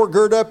 wherefore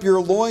gird up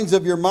your loins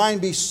of your mind,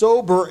 be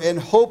sober, and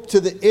hope to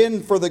the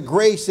end for the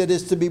grace that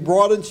is to be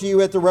brought unto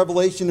you at the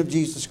revelation of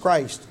Jesus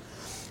Christ.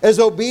 As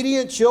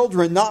obedient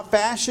children, not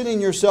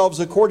fashioning yourselves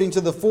according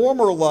to the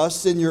former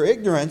lusts in your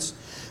ignorance,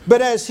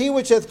 but as He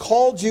which hath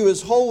called you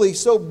is holy,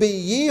 so be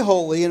ye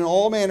holy in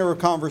all manner of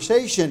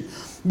conversation.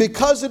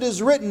 Because it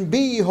is written, be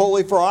ye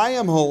holy, for I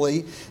am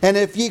holy. And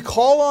if ye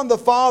call on the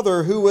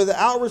Father, who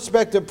without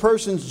respect of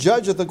persons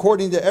judgeth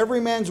according to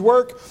every man's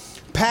work,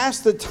 pass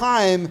the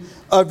time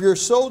of your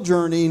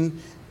sojourning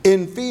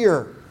in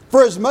fear.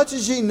 For as much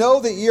as ye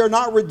know that ye are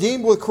not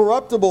redeemed with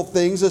corruptible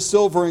things, as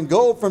silver and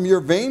gold, from your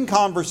vain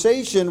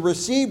conversation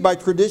received by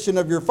tradition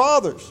of your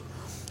fathers,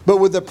 but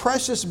with the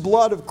precious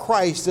blood of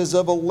Christ, as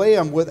of a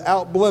lamb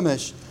without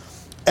blemish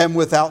and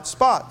without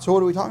spot. So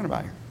what are we talking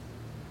about here?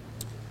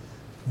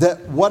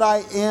 That what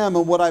I am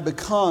and what I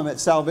become at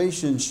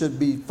salvation should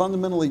be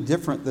fundamentally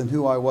different than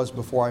who I was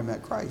before I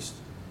met Christ.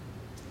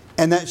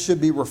 And that should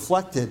be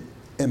reflected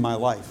in my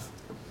life.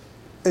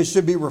 It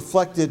should be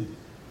reflected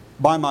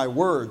by my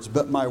words,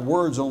 but my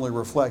words only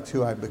reflect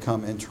who I've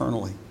become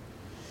internally.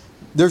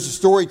 There's a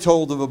story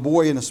told of a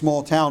boy in a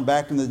small town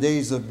back in the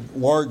days of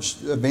large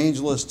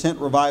evangelist tent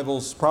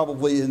revivals,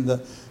 probably in the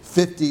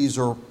 50s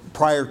or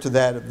prior to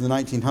that, of the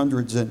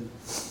 1900s. And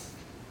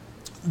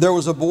there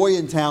was a boy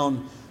in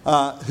town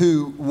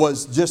who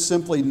was just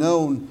simply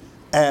known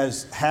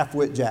as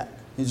Half-Wit Jack.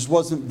 He just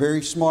wasn't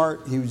very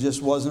smart. He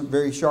just wasn't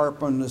very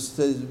sharp on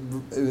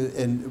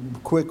and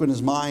quick on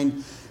his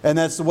mind. And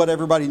that's what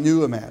everybody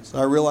knew him as.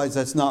 I realize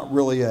that's not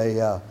really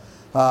an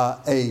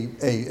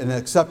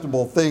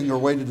acceptable thing or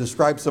way to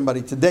describe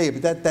somebody today,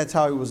 but that's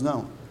how he was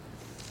known.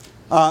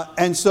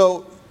 And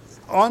so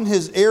on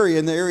his area,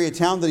 in the area of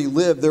town that he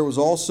lived, there was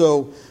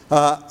also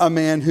a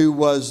man who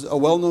was a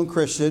well-known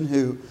Christian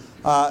who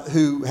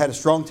had a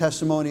strong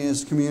testimony in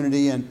his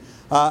community. And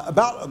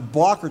about a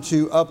block or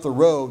two up the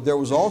road, there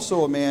was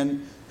also a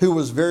man who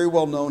was very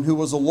well known, who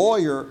was a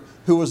lawyer,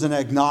 who was an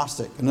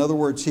agnostic. In other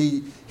words,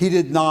 he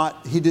did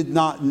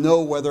not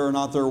know whether or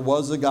not there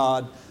was a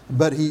God,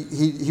 but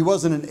he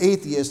wasn't an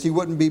atheist. He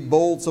wouldn't be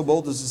so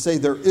bold as to say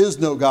there is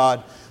no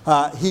God.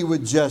 But he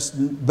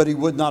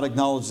would not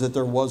acknowledge that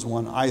there was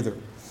one either.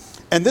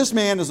 And this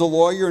man, as a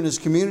lawyer in his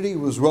community, he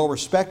was well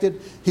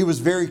respected. He was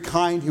very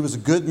kind. He was a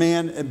good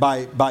man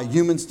by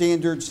human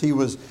standards. He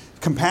was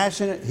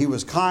compassionate. He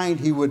was kind.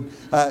 He would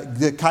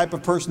the type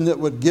of person that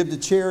would give to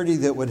charity,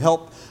 that would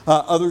help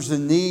others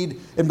in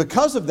need. And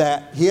because of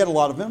that, he had a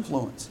lot of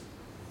influence.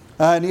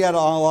 And he had a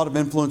lot of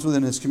influence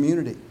within his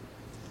community.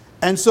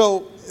 And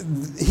so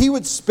he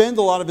would spend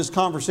a lot of his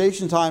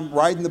conversation time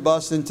riding the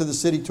bus into the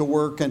city to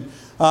work, and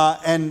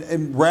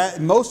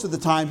most of the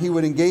time he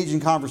would engage in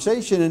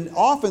conversation, and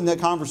often that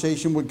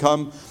conversation would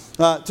come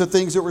to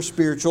things that were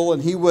spiritual,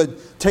 and he would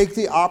take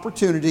the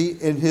opportunity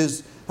in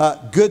his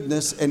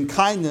goodness and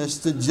kindness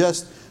to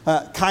just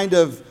kind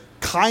of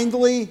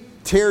kindly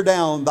tear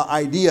down the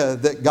idea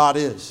that God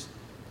is.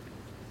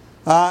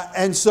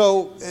 And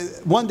so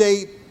one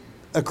day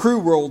a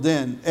crew rolled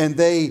in, and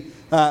they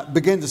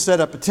began to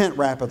set up a tent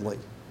rapidly.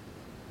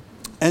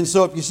 And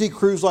so if you see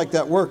crews like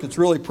that work, it's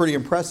really pretty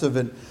impressive.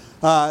 And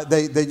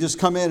they just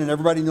come in and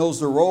everybody knows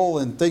their role,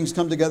 and things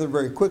come together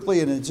very quickly.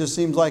 And it just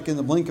seems like in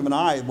the blink of an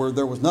eye, where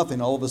there was nothing,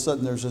 all of a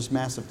sudden there's this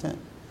massive tent.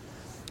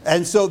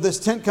 And so this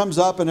tent comes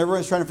up and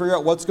everyone's trying to figure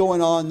out what's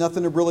going on.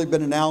 Nothing had really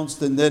been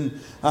announced. And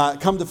then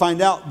come to find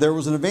out, there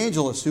was an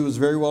evangelist who was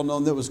very well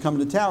known that was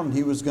coming to town, and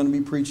he was going to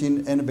be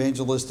preaching an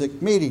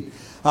evangelistic meeting.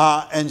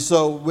 And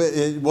so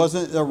it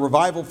wasn't a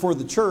revival for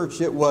the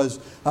church. It was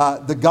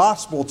the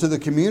gospel to the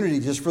community,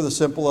 just for the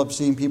simple of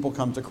seeing people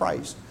come to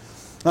Christ.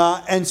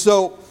 And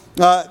so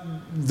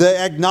the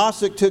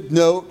agnostic took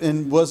note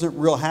and wasn't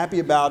real happy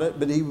about it,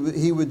 but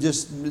he would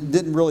just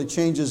didn't really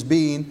change his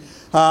being.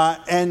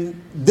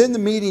 And then the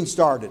meeting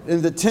started,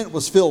 and the tent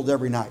was filled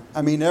every night.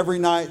 I mean, every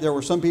night there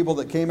were some people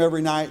that came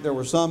every night. There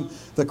were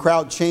the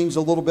crowd changed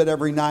a little bit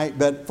every night,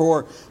 but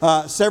for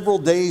several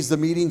days the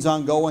meeting's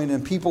ongoing,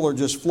 and people are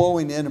just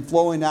flowing in and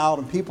flowing out,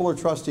 and people are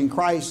trusting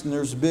Christ, and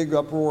there's a big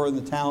uproar in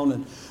the town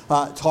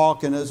and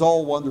talk, and it's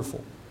all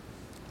wonderful.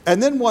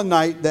 And then one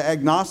night the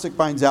agnostic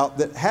finds out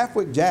that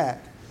Half-Wit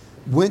Jack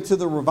went to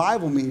the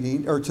revival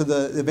meeting, or to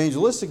the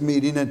evangelistic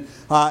meeting, and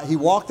he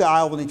walked the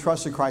aisle and he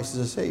trusted Christ as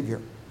a Savior.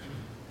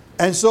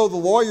 And so the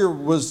lawyer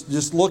was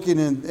just looking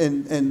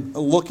and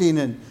looking,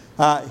 and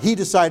he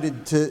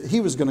decided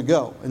he was going to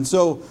go. And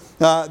so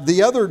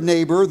the other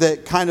neighbor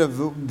that kind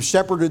of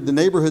shepherded the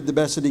neighborhood the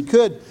best that he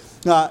could,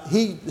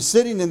 he's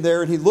sitting in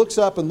there, and he looks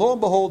up, and lo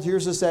and behold,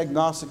 here's this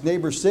agnostic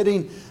neighbor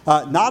sitting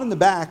not in the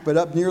back, but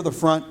up near the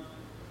front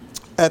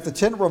at the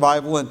tent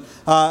revival.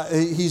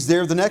 And he's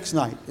there the next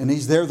night, and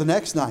he's there the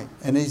next night,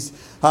 and he's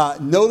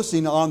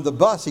noticing on the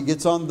bus, he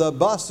gets on the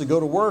bus to go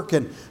to work,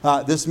 and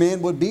this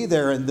man would be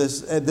there, and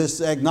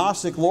this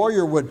agnostic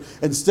lawyer would,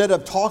 instead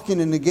of talking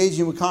and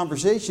engaging with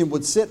conversation,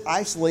 would sit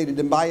isolated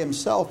and by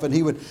himself, and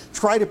he would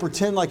try to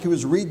pretend like he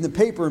was reading the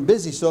paper and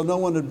busy so no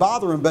one would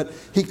bother him. But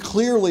he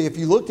clearly, if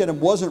you looked at him,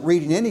 wasn't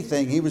reading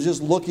anything. He was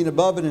just looking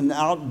above it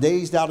and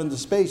dazed out into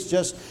space,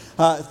 just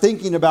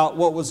thinking about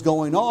what was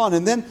going on.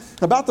 And then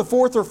about the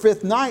fourth or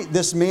fifth night,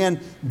 this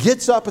man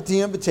gets up at the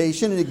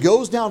invitation, and he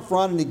goes down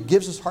front and he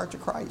gives his heart to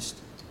Christ.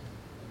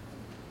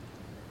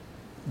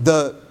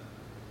 The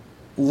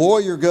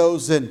lawyer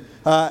goes and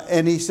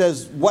he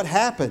says, "What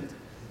happened?"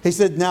 He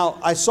said, "Now,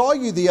 I saw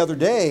you the other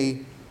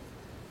day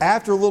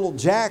after little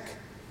Jack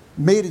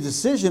made a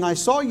decision. I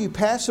saw you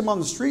pass him on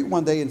the street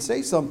one day and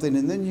say something,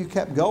 and then you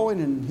kept going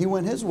and he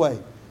went his way.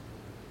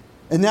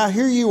 And now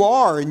here you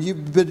are, and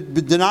you've been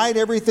denied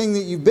everything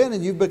that you've been,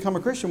 and you've become a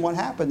Christian. What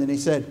happened?" And he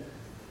said,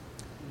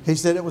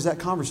 "It was that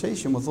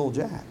conversation with little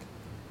Jack."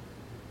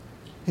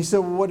 He said,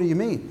 "Well, what do you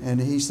mean?" And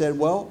he said,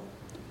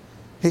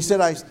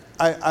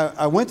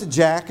 I went to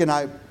Jack, and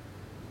I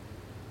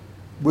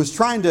was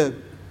trying to,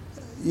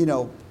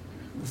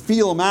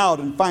 feel him out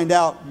and find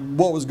out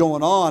what was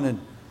going on. And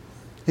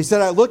he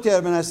said, I looked at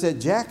him and I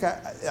said, "Jack,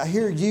 I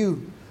hear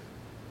you."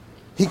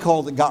 He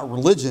called it got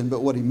religion,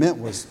 but what he meant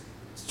was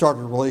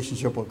started a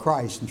relationship with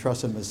Christ and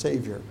trusted him as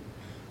Savior.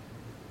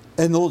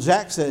 And little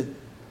Jack said,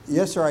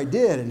 "Yes, sir, I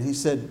did." And he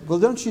said, "Well,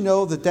 don't you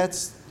know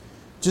that's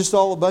just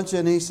all a bunch of,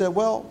 and he said,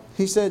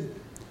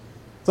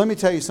 let me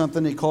tell you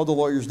something. He called the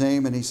lawyer's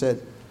name and he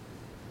said,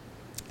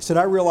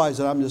 I realize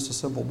that I'm just a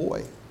simple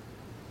boy.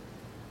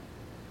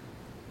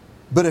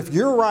 But if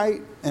you're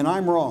right and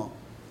I'm wrong,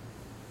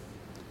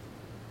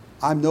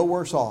 I'm no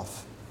worse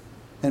off.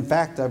 In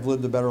fact, I've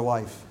lived a better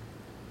life.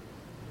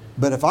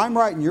 But if I'm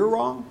right and you're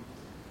wrong,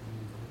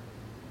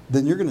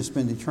 then you're going to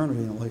spend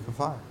eternity in a lake of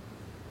fire.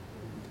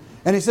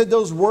 And he said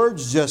those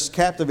words just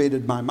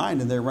captivated my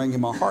mind and they rang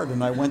in my heart.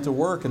 And I went to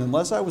work, and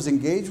unless I was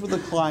engaged with a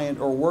client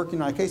or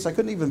working on a case, I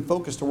couldn't even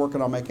focus to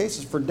working on my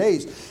cases for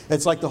days.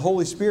 It's like the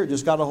Holy Spirit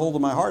just got a hold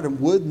of my heart and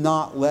would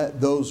not let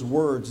those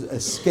words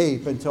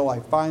escape until I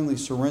finally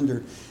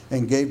surrendered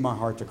and gave my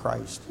heart to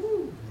Christ.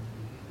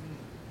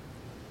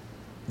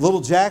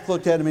 Little Jack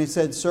looked at him and he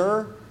said,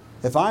 "Sir,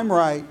 if I'm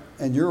right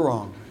and you're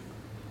wrong."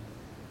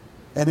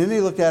 And then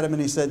he looked at him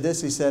and he said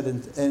this, he said,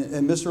 and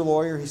Mr.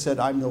 Lawyer, he said,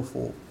 "I'm no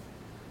fool."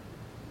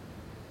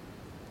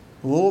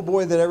 The little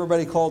boy that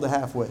everybody called a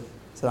half-wit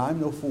said, "I'm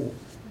no fool."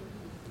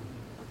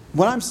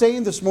 What I'm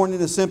saying this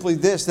morning is simply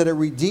this, that a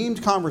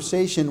redeemed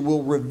conversation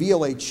will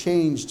reveal a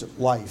changed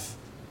life.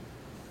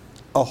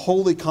 A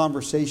holy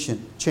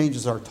conversation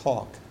changes our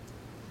talk.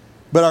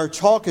 But our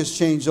talk has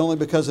changed only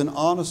because an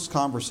honest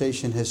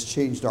conversation has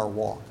changed our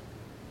walk.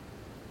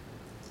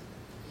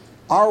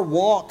 Our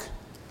walk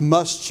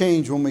must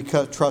change when we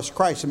trust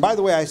Christ. And by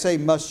the way, I say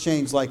must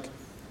change like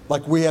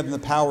we have the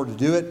power to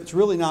do it. It's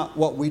really not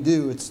what we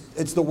do.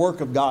 It's the work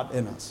of God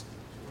in us.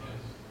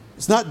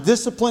 It's not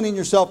disciplining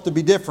yourself to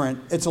be different.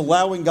 It's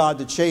allowing God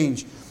to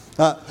change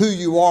who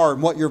you are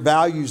and what your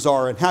values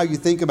are and how you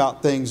think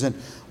about things and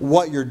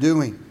what you're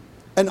doing.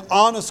 An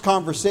honest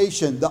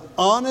conversation, the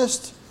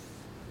honest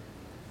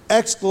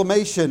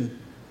exclamation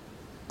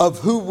of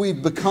who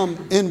we've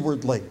become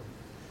inwardly.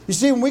 You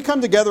see, when we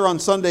come together on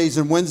Sundays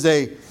and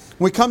Wednesday,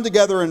 we come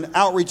together in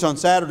outreach on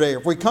Saturday,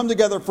 if we come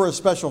together for a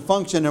special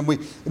function and we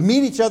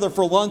meet each other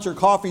for lunch or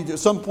coffee at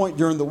some point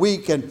during the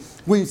week, and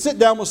we sit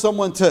down with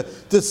someone to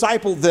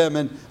disciple them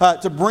and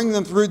to bring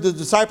them through the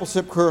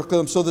discipleship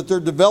curriculum so that they're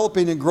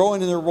developing and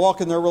growing in their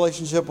walk and their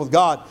relationship with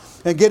God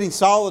and getting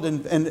solid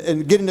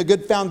and getting a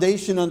good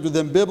foundation under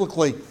them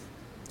biblically.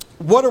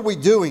 What are we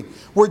doing?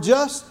 We're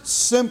just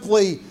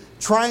simply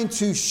trying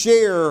to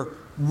share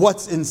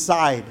what's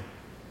inside.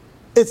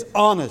 It's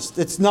honest.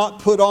 It's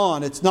not put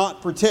on. It's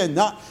not pretend.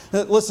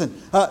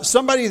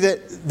 Somebody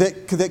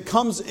that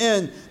comes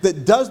in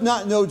that does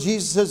not know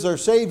Jesus as their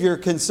Savior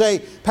can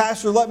say,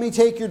 "Pastor, let me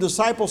take your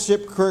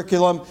discipleship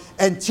curriculum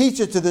and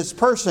teach it to this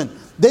person."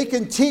 They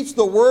can teach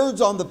the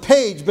words on the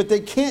page, but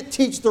they can't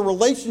teach the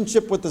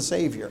relationship with the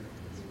Savior.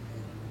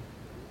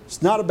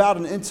 It's not about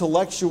an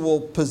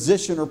intellectual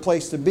position or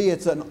place to be.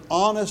 It's an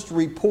honest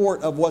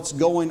report of what's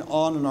going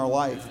on in our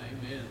life.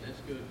 Amen. That's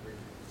good.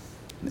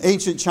 In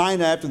ancient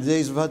China, after the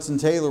days of Hudson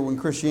Taylor, when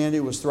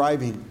Christianity was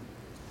thriving,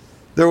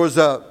 there was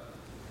a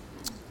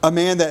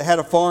man that had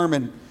a farm,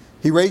 and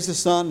he raised his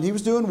son. He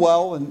was doing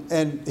well,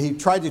 and he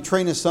tried to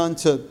train his son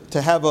to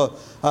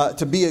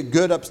be a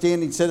good,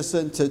 upstanding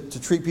citizen, to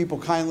treat people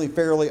kindly,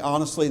 fairly,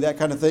 honestly, that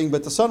kind of thing.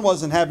 But the son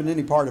wasn't having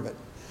any part of it.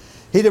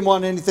 He didn't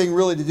want anything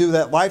really to do with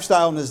that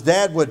lifestyle, and his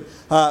dad would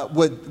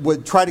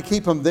try to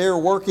keep him there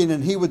working,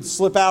 and he would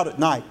slip out at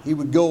night. He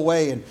would go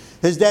away, and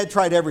his dad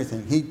tried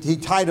everything. He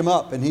tied him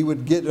up, and he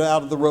would get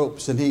out of the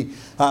ropes, and he'd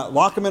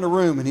lock him in a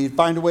room, and he'd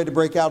find a way to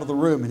break out of the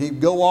room, and he'd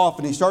go off,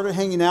 and he started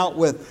hanging out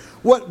with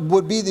what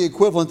would be the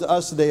equivalent to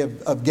us today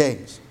of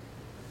gangs.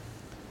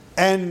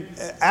 And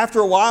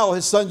after a while,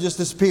 his son just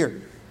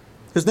disappeared.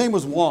 His name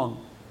was Wong.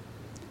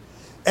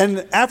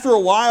 And after a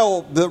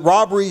while, the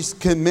robberies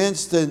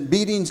commenced and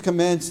beatings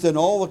commenced and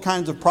all the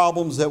kinds of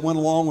problems that went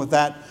along with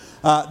that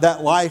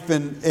life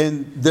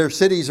in their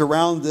cities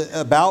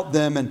about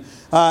them.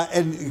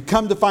 And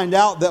come to find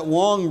out that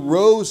Wong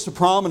rose to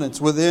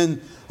prominence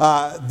within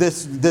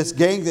this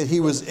gang that he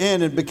was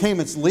in and became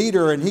its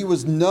leader. And he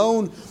was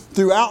known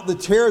throughout the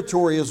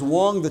territory as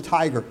Wong the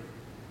Tiger.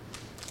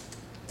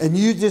 And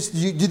you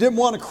didn't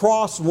want to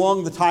cross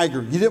Wong the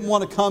Tiger. You didn't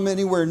want to come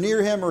anywhere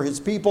near him or his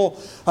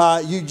people.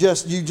 You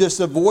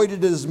just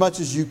avoided it as much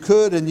as you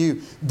could, and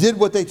you did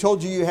what they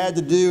told you had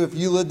to do if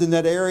you lived in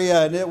that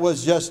area, and it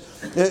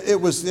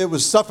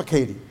was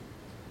suffocating.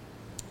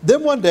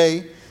 Then one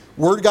day,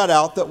 word got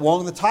out that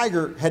Wong the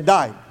Tiger had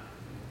died.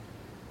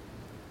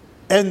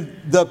 And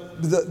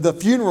the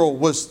funeral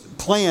was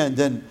planned,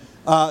 and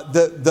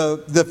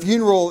the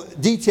funeral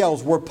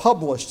details were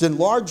published, and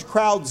large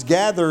crowds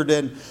gathered,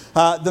 and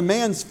the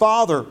man's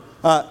father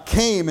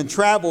came and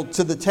traveled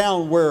to the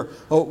town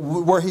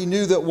where he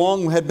knew that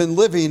Wong had been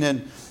living,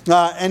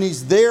 and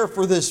he's there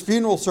for this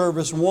funeral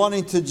service,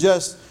 wanting to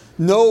just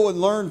know and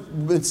learn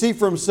and see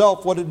for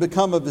himself what had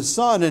become of his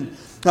son. And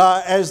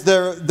as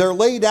they're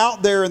laid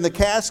out there, and the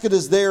casket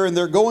is there, and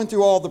they're going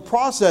through all the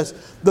process,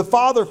 the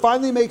father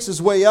finally makes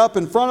his way up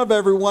in front of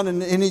everyone,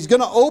 and he's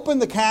going to open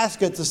the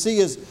casket to see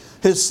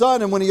his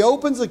son. And when he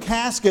opens the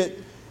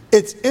casket,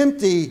 it's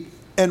empty,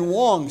 and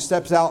Wong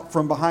steps out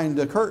from behind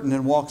the curtain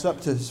and walks up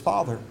to his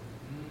father.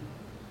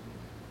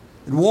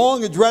 And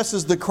Wong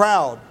addresses the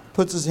crowd,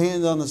 puts his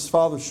hand on his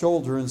father's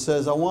shoulder and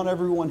says, I want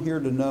everyone here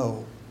to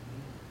know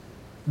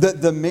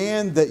that the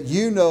man that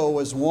you know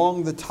as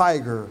Wong the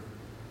Tiger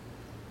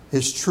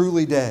is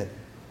truly dead.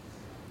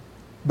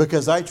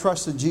 Because I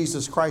trusted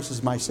Jesus Christ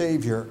as my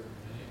Savior,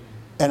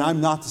 and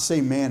I'm not the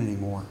same man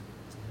anymore.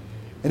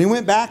 And he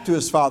went back to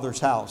his father's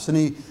house, and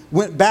he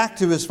went back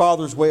to his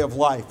father's way of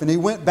life, and he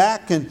went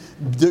back and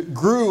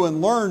grew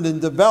and learned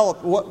and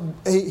developed. What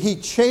he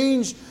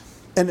changed,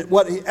 and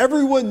what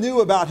everyone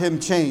knew about him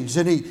changed,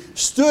 and he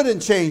stood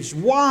and changed.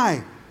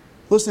 Why?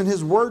 Listen,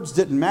 his words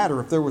didn't matter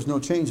if there was no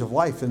change of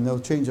life and no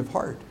change of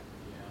heart.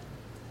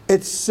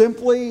 It's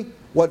simply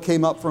what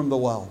came up from the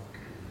well.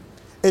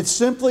 It's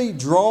simply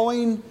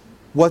drawing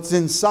what's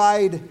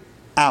inside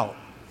out.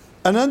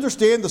 And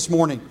understand this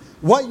morning,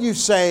 what you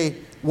say,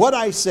 what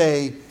I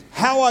say,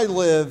 how I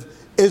live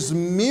is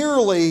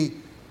merely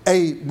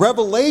a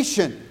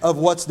revelation of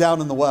what's down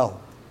in the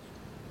well.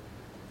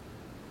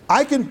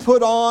 I can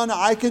put on,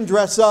 I can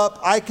dress up,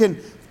 I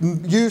can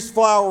use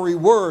flowery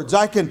words,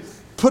 I can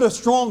put a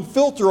strong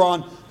filter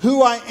on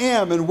who I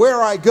am and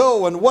where I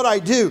go and what I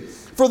do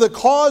for the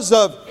cause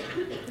of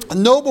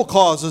noble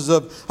causes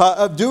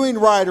of doing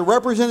right or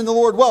representing the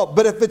Lord well.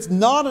 But if it's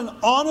not an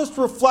honest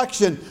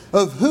reflection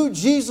of who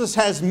Jesus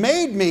has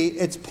made me,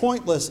 it's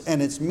pointless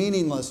and it's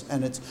meaningless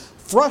and it's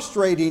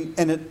frustrating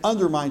and it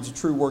undermines the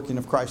true working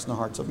of Christ in the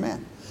hearts of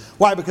man.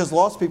 Why? Because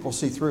lost people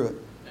see through it.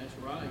 That's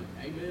right.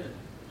 Amen.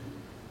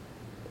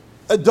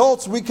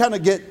 Adults, we kind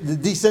of get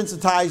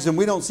desensitized and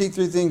we don't see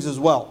through things as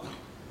well.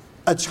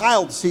 A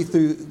child will see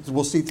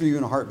through you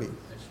in a heartbeat.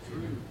 That's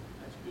true.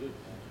 That's good.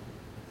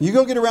 You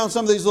go get around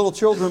some of these little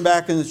children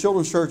back in the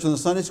children's church and the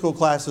Sunday school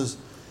classes,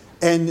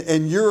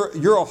 and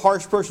you're a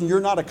harsh person. You're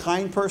not a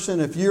kind person.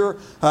 If you're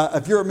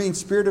a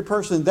mean-spirited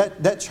person,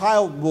 that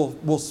child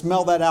will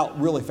smell that out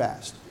really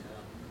fast,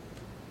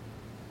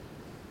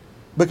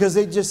 because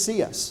they just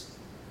see us.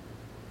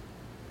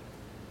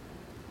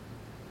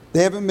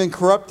 They haven't been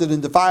corrupted and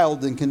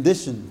defiled and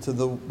conditioned to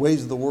the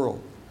ways of the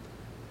world.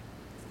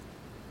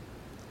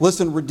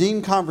 Listen,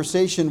 redeemed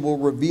conversation will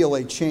reveal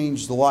a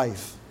changed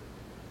life.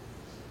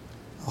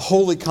 A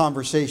holy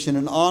conversation,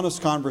 an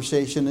honest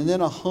conversation, and then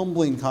a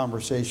humbling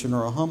conversation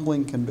or a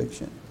humbling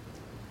conviction.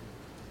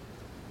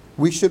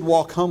 We should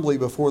walk humbly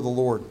before the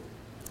Lord.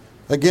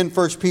 Again,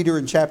 1 Peter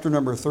in chapter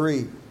number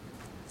 3.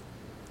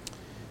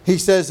 He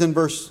says in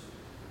verse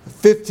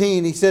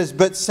 15, he says,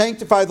 but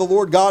sanctify the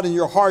Lord God in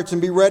your hearts,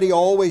 and be ready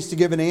always to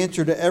give an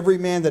answer to every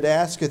man that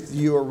asketh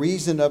you a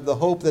reason of the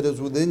hope that is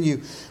within you,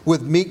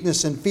 with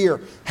meekness and fear,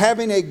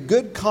 having a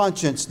good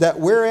conscience, that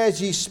whereas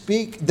ye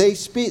speak, they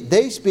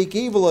speak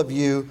evil of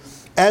you,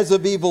 as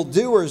of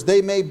evildoers,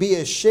 they may be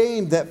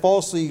ashamed that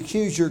falsely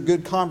accuse your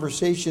good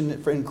conversation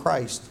in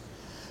Christ.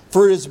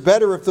 For it is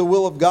better if the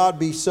will of God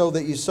be so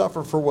that you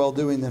suffer for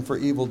well-doing than for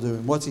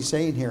evil-doing. What's he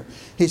saying here?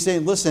 He's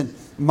saying, listen,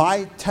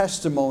 my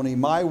testimony,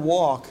 my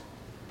walk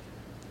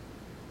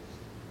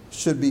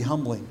should be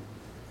humbling.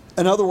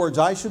 In other words,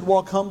 I should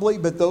walk humbly,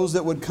 but those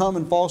that would come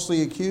and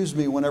falsely accuse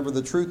me whenever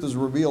the truth is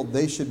revealed,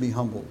 they should be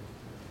humbled.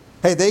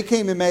 Hey, they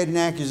came and made an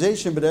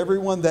accusation, but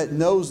everyone that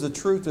knows the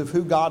truth of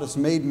who God has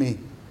made me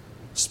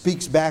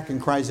speaks back and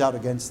cries out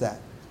against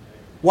that.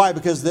 Why?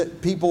 Because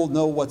people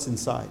know what's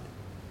inside.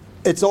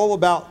 It's all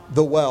about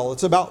the well.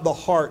 It's about the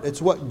heart.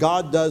 It's what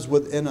God does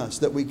within us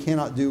that we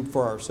cannot do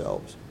for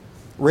ourselves.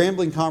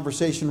 Rambling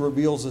conversation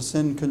reveals a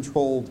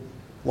sin-controlled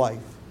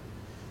life.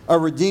 A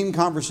redeemed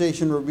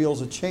conversation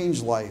reveals a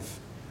changed life.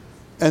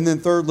 And then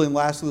thirdly and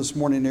lastly this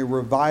morning, a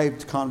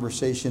revived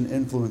conversation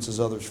influences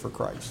others for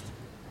Christ.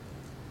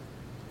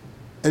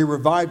 A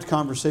revived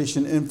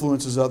conversation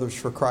influences others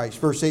for Christ.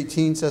 Verse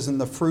 18 says,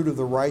 and the fruit of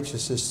the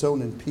righteous is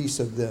sown in peace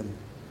of them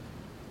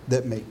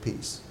that make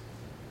peace.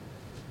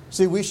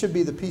 See, we should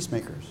be the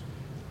peacemakers.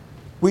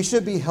 We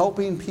should be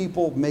helping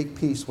people make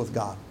peace with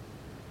God.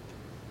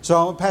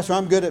 So, Pastor,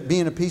 I'm good at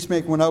being a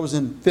peacemaker. When I was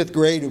in 5th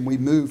grade and we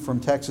moved from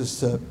Texas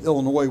to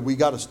Illinois, we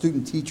got a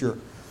student teacher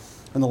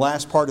in the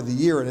last part of the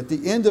year. And at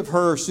the end of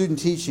her student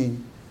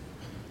teaching,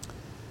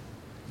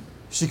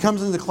 she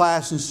comes into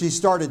class and she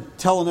started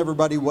telling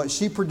everybody what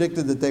she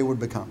predicted that they would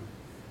become.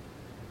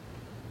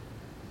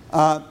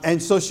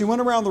 And so she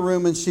went around the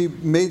room and she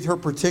made her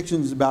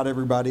predictions about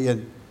everybody.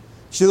 And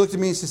she looked at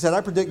me and she said, I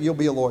predict you'll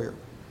be a lawyer.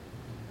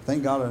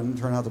 Thank God I didn't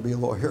turn out to be a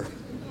lawyer.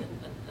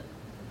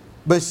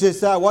 But she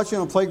said, I watch you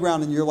on the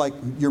playground and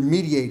you're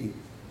mediating.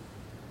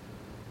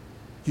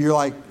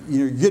 You're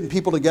getting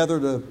people together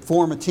to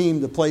form a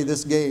team to play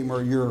this game,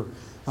 or you're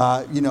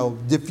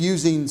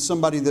diffusing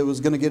somebody that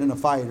was going to get in a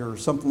fight or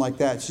something like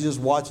that. She's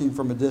just watching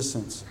from a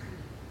distance.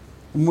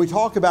 When we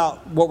talk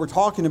about what we're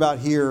talking about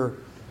here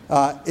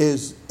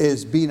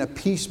is being a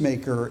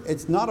peacemaker.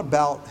 It's not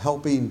about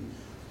helping,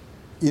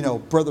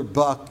 Brother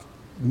Buck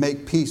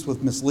make peace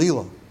with Miss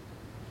Leela.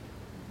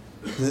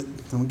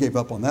 We gave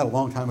up on that a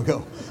long time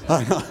ago.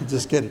 I'm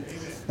just kidding.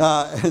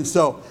 And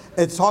so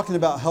it's talking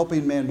about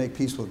helping man make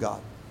peace with God.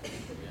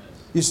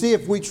 You see,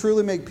 if we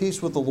truly make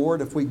peace with the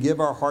Lord, if we give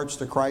our hearts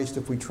to Christ,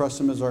 if we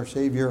trust Him as our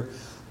Savior,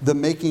 the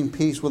making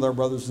peace with our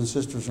brothers and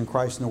sisters in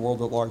Christ in the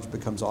world at large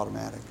becomes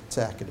automatic. It's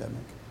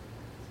academic.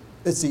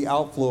 It's the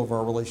outflow of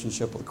our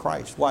relationship with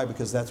Christ. Why?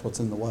 Because that's what's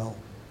in the well.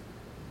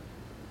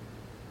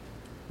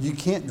 You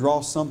can't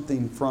draw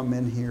something from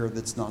in here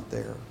that's not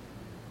there.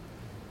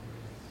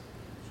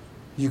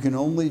 You can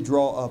only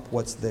draw up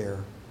what's there.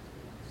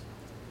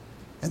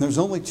 And there's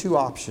only two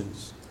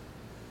options: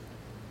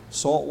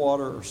 salt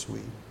water or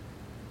sweet.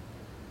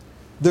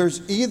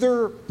 There's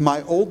either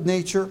my old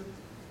nature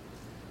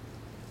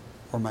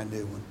or my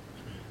new one.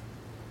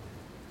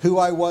 Who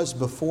I was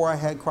before I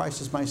had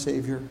Christ as my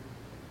Savior,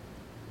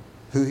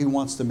 who He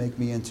wants to make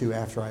me into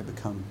after I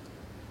become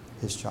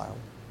His child.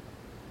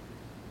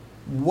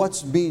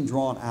 What's being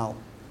drawn out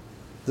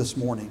this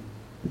morning?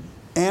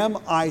 Am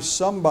I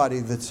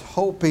somebody that's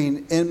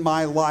hoping in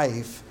my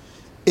life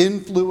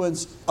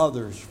influence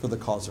others for the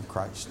cause of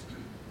Christ?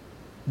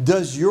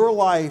 Does your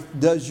life,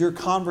 does your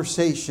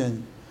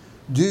conversation,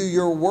 do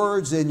your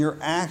words and your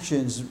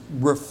actions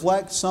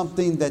reflect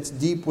something that's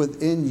deep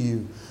within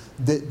you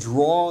that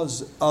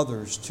draws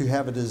others to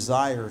have a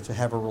desire to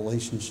have a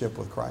relationship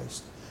with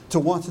Christ? To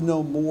want to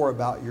know more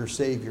about your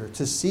Savior,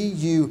 to see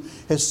you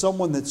as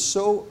someone that's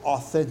so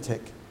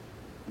authentic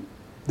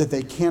that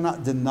they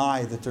cannot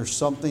deny that there's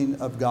something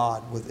of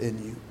God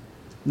within you.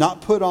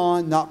 Not put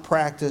on, not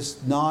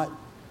practiced, not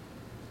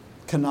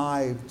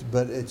connived,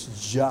 but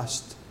it's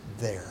just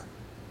there.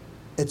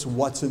 It's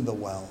what's in the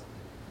well.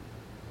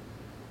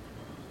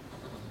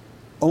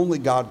 Only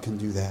God can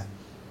do that.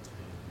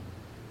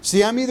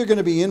 See, I'm either going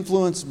to be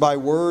influenced by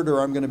word or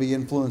I'm going to be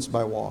influenced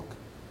by walk.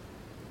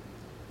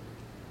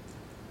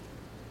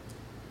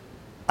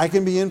 I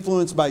can be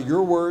influenced by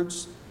your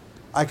words.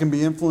 I can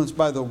be influenced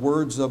by the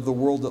words of the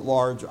world at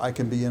large. I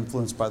can be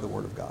influenced by the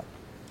Word of God.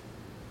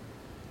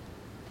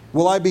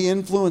 Will I be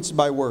influenced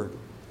by word?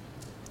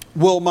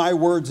 Will my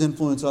words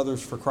influence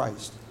others for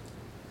Christ?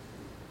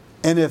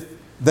 And if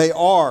they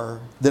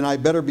are, then I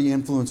better be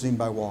influencing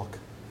by walk.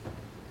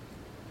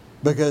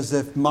 Because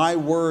if my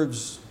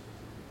words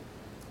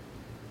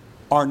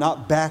are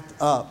not backed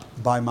up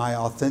by my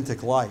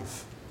authentic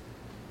life,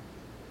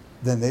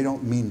 then they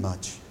don't mean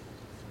much.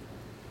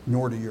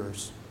 Nor do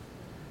yours.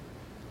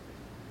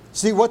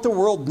 See, what the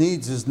world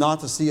needs is not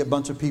to see a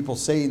bunch of people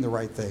saying the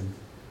right thing.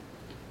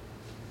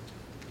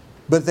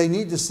 But they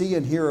need to see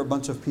and hear a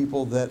bunch of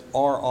people that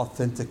are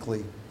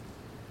authentically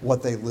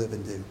what they live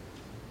and do.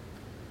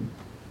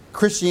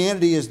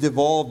 Christianity has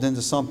devolved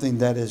into something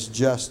that is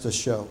just a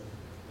show.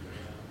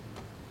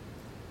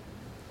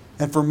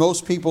 And for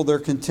most people, they're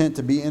content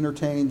to be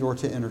entertained or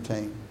to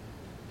entertain.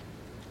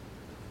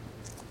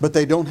 But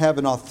they don't have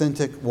an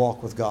authentic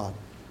walk with God.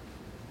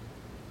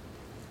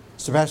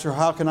 So, Pastor,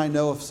 how can I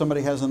know if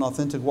somebody has an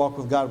authentic walk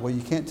with God? Well,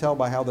 you can't tell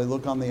by how they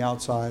look on the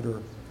outside,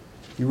 or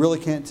you really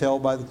can't tell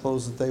by the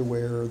clothes that they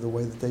wear or the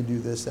way that they do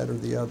this, that, or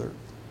the other.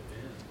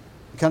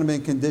 You've kind of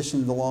been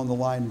conditioned along the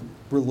line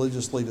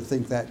religiously to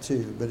think that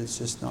too, but it's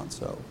just not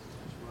so.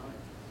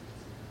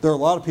 There are a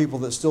lot of people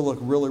that still look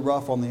really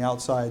rough on the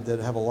outside that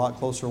have a lot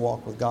closer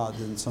walk with God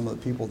than some of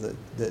the people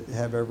that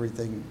have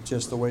everything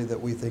just the way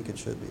that we think it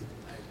should be.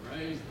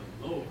 Praise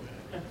the Lord.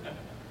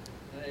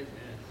 Amen.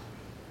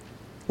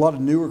 A lot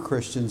of newer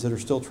Christians that are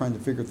still trying to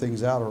figure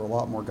things out are a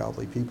lot more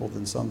godly people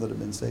than some that have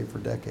been saved for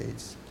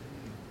decades.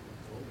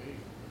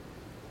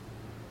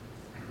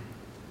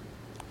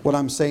 What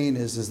I'm saying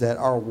is that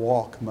our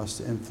walk must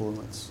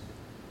influence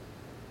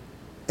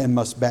and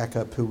must back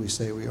up who we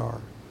say we are.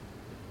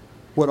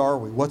 What are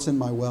we? What's in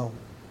my well?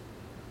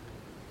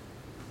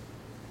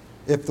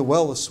 If the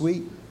well is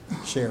sweet,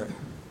 share it.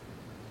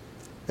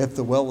 If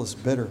the well is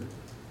bitter,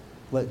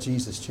 let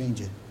Jesus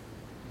change it.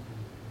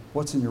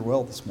 What's in your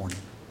well this morning?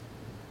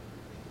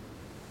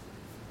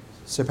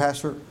 Say,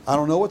 Pastor, I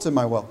don't know what's in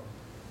my well.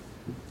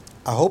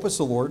 I hope it's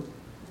the Lord.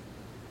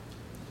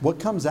 What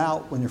comes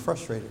out when you're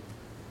frustrated?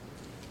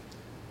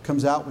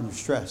 Comes out when you're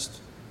stressed?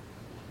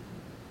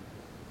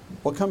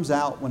 What comes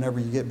out whenever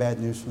you get bad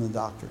news from the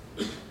doctor?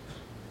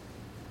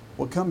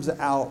 What comes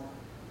out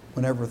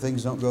whenever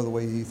things don't go the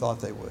way you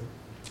thought they would?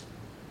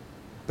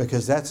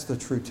 Because that's the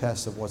true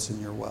test of what's in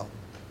your well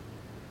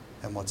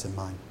and what's in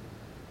mine.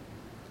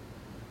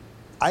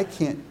 I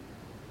can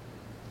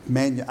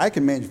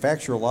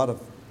manufacture a lot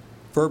of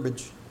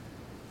verbiage.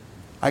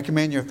 I can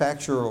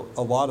manufacture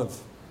a lot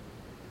of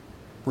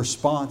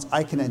response.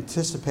 I can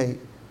anticipate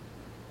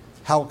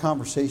how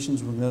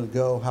conversations are going to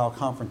go, how a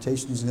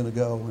confrontation is going to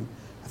go. And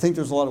I think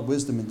there's a lot of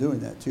wisdom in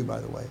doing that too,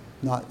 by the way.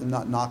 I'm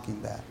not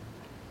knocking that.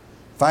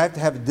 If I have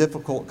to have a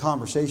difficult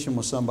conversation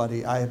with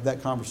somebody, I have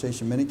that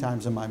conversation many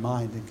times in my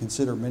mind and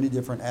consider many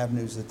different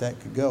avenues that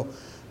could go,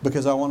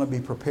 because I want to be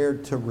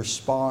prepared to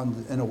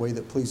respond in a way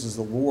that pleases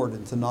the Lord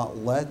and to not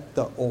let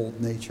the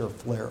old nature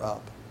flare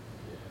up.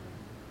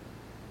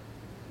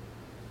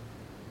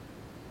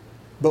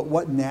 But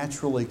what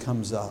naturally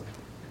comes up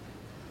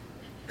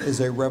is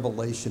a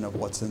revelation of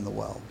what's in the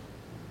well.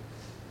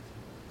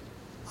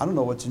 I don't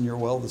know what's in your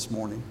well this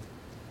morning,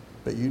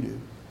 but you do.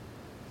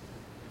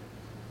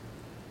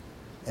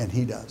 And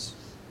He does.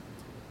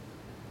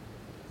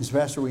 He said,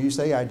 Pastor, well, you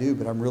say I do,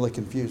 but I'm really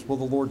confused. Well,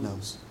 the Lord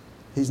knows.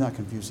 He's not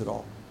confused at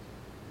all.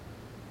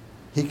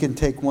 He can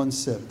take one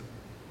sip,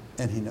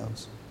 and He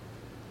knows.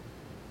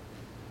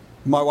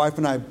 My wife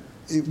and I,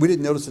 we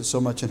didn't notice it so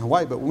much in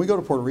Hawaii, but when we go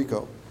to Puerto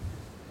Rico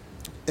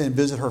and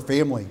visit her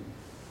family,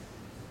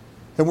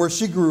 and where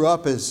she grew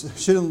up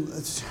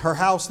her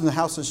house and the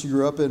house that she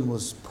grew up in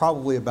was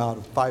probably about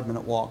a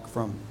 5-minute walk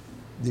from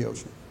the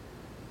ocean.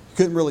 You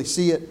couldn't really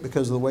see it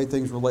because of the way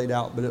things were laid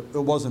out, but it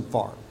wasn't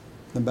far.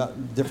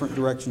 About different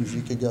directions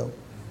you could go.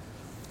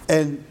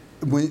 And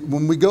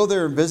when we go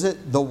there and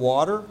visit, the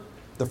water,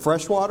 the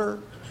fresh water,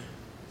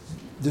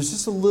 there's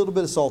just a little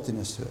bit of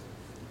saltiness to it.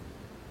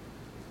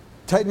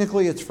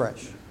 Technically, it's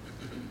fresh.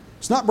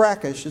 It's not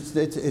brackish. It's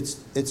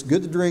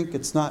good to drink.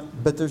 It's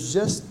not, but it's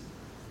just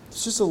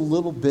a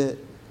little bit.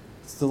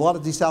 It's a lot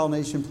of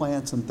desalination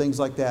plants and things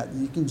like that.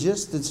 It's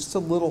just a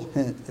little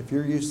hint. If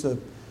you're used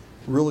to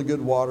really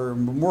good water,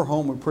 and when we're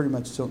home, we pretty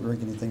much don't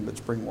drink anything but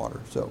spring water.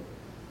 So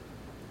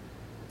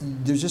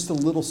there's just a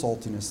little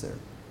saltiness there.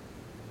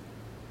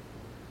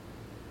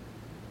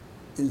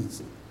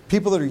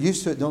 People that are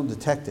used to it don't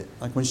detect it.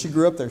 Like when she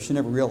grew up there, she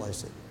never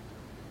realized it.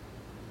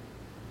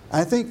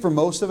 I think for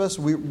most of us,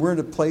 we're in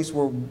a place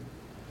where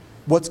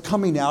what's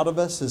coming out of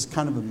us is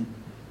kind of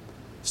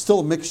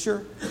still a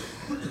mixture.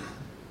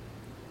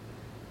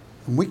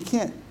 And we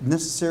can't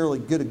necessarily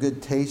get a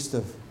good taste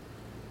of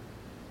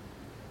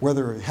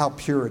how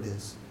pure it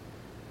is.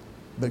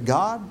 But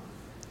God,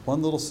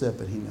 one little sip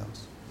and He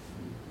knows.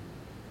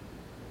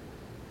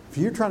 If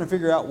you're trying to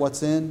figure out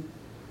what's in,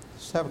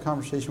 just have a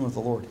conversation with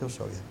the Lord. He'll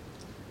show you.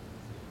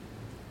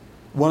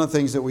 One of the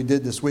things that we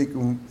did this week,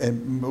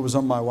 and it was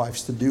on my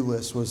wife's to-do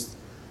list, was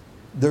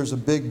there's a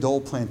big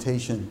Dole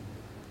plantation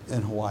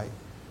in Hawaii.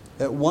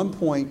 At one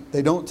point,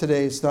 they don't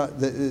today, it's not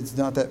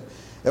that.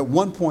 At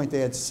one point, they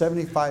had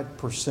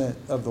 75%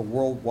 of the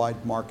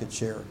worldwide market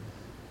share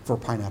for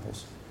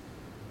pineapples.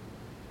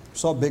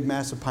 Saw big,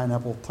 massive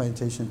pineapple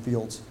plantation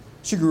fields.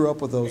 She grew up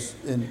with those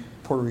in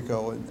Puerto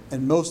Rico,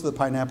 and most of the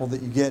pineapple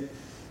that you get,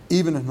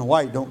 even in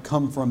Hawaii, don't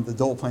come from the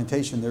Dole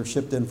plantation. They're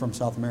shipped in from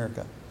South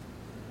America.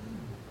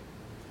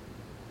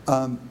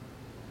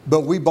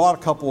 But we bought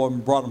a couple of them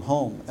and brought them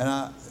home.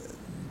 And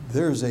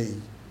there's a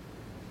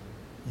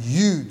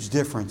huge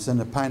difference in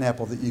the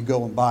pineapple that you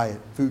go and buy at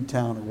Food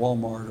Town or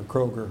Walmart or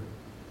Kroger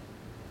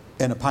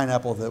and a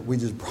pineapple that we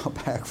just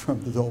brought back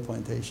from the Dole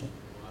plantation.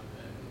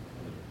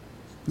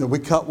 We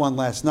cut one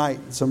last night.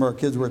 Some of our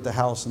kids were at the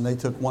house and they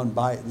took one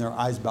bite and their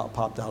eyes about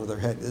popped out of their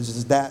head. It's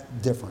just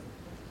that different.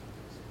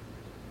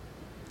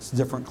 It's a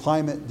different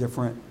climate,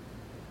 different.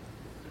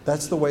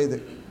 That's the way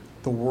that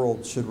the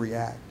world should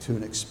react to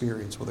an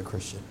experience with a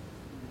Christian.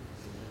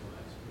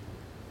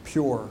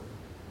 Pure,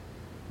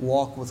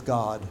 walk with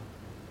God,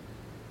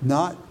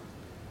 not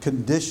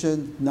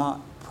conditioned,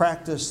 not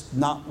practiced,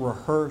 not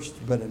rehearsed,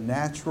 but a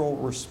natural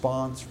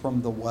response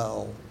from the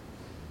well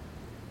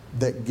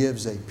that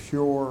gives a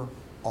pure,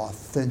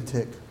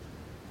 authentic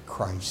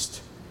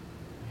Christ.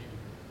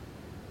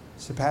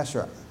 So,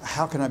 Pastor,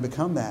 how can I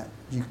become that?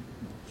 You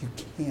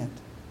can't.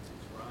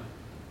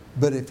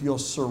 But if you'll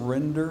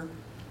surrender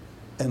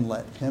and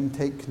let Him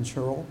take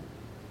control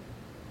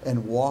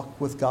and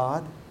walk with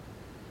God,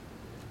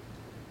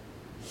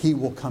 He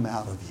will come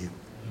out of you.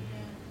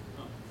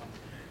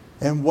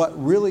 And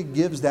what really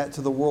gives that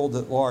to the world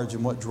at large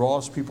and what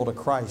draws people to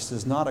Christ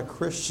is not a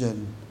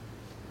Christian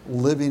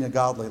living a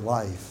godly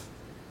life.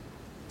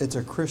 It's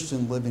a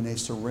Christian living a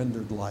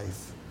surrendered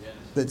life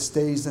that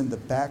stays in the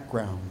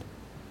background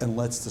and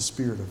lets the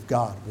Spirit of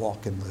God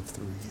walk and live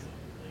through you.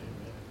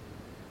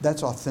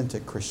 That's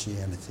authentic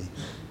Christianity.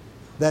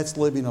 That's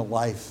living a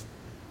life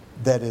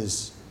that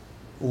is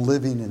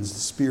living in the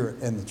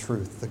Spirit and the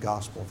truth, the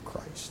gospel of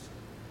Christ.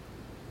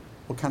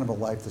 What kind of a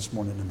life this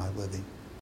morning am I living?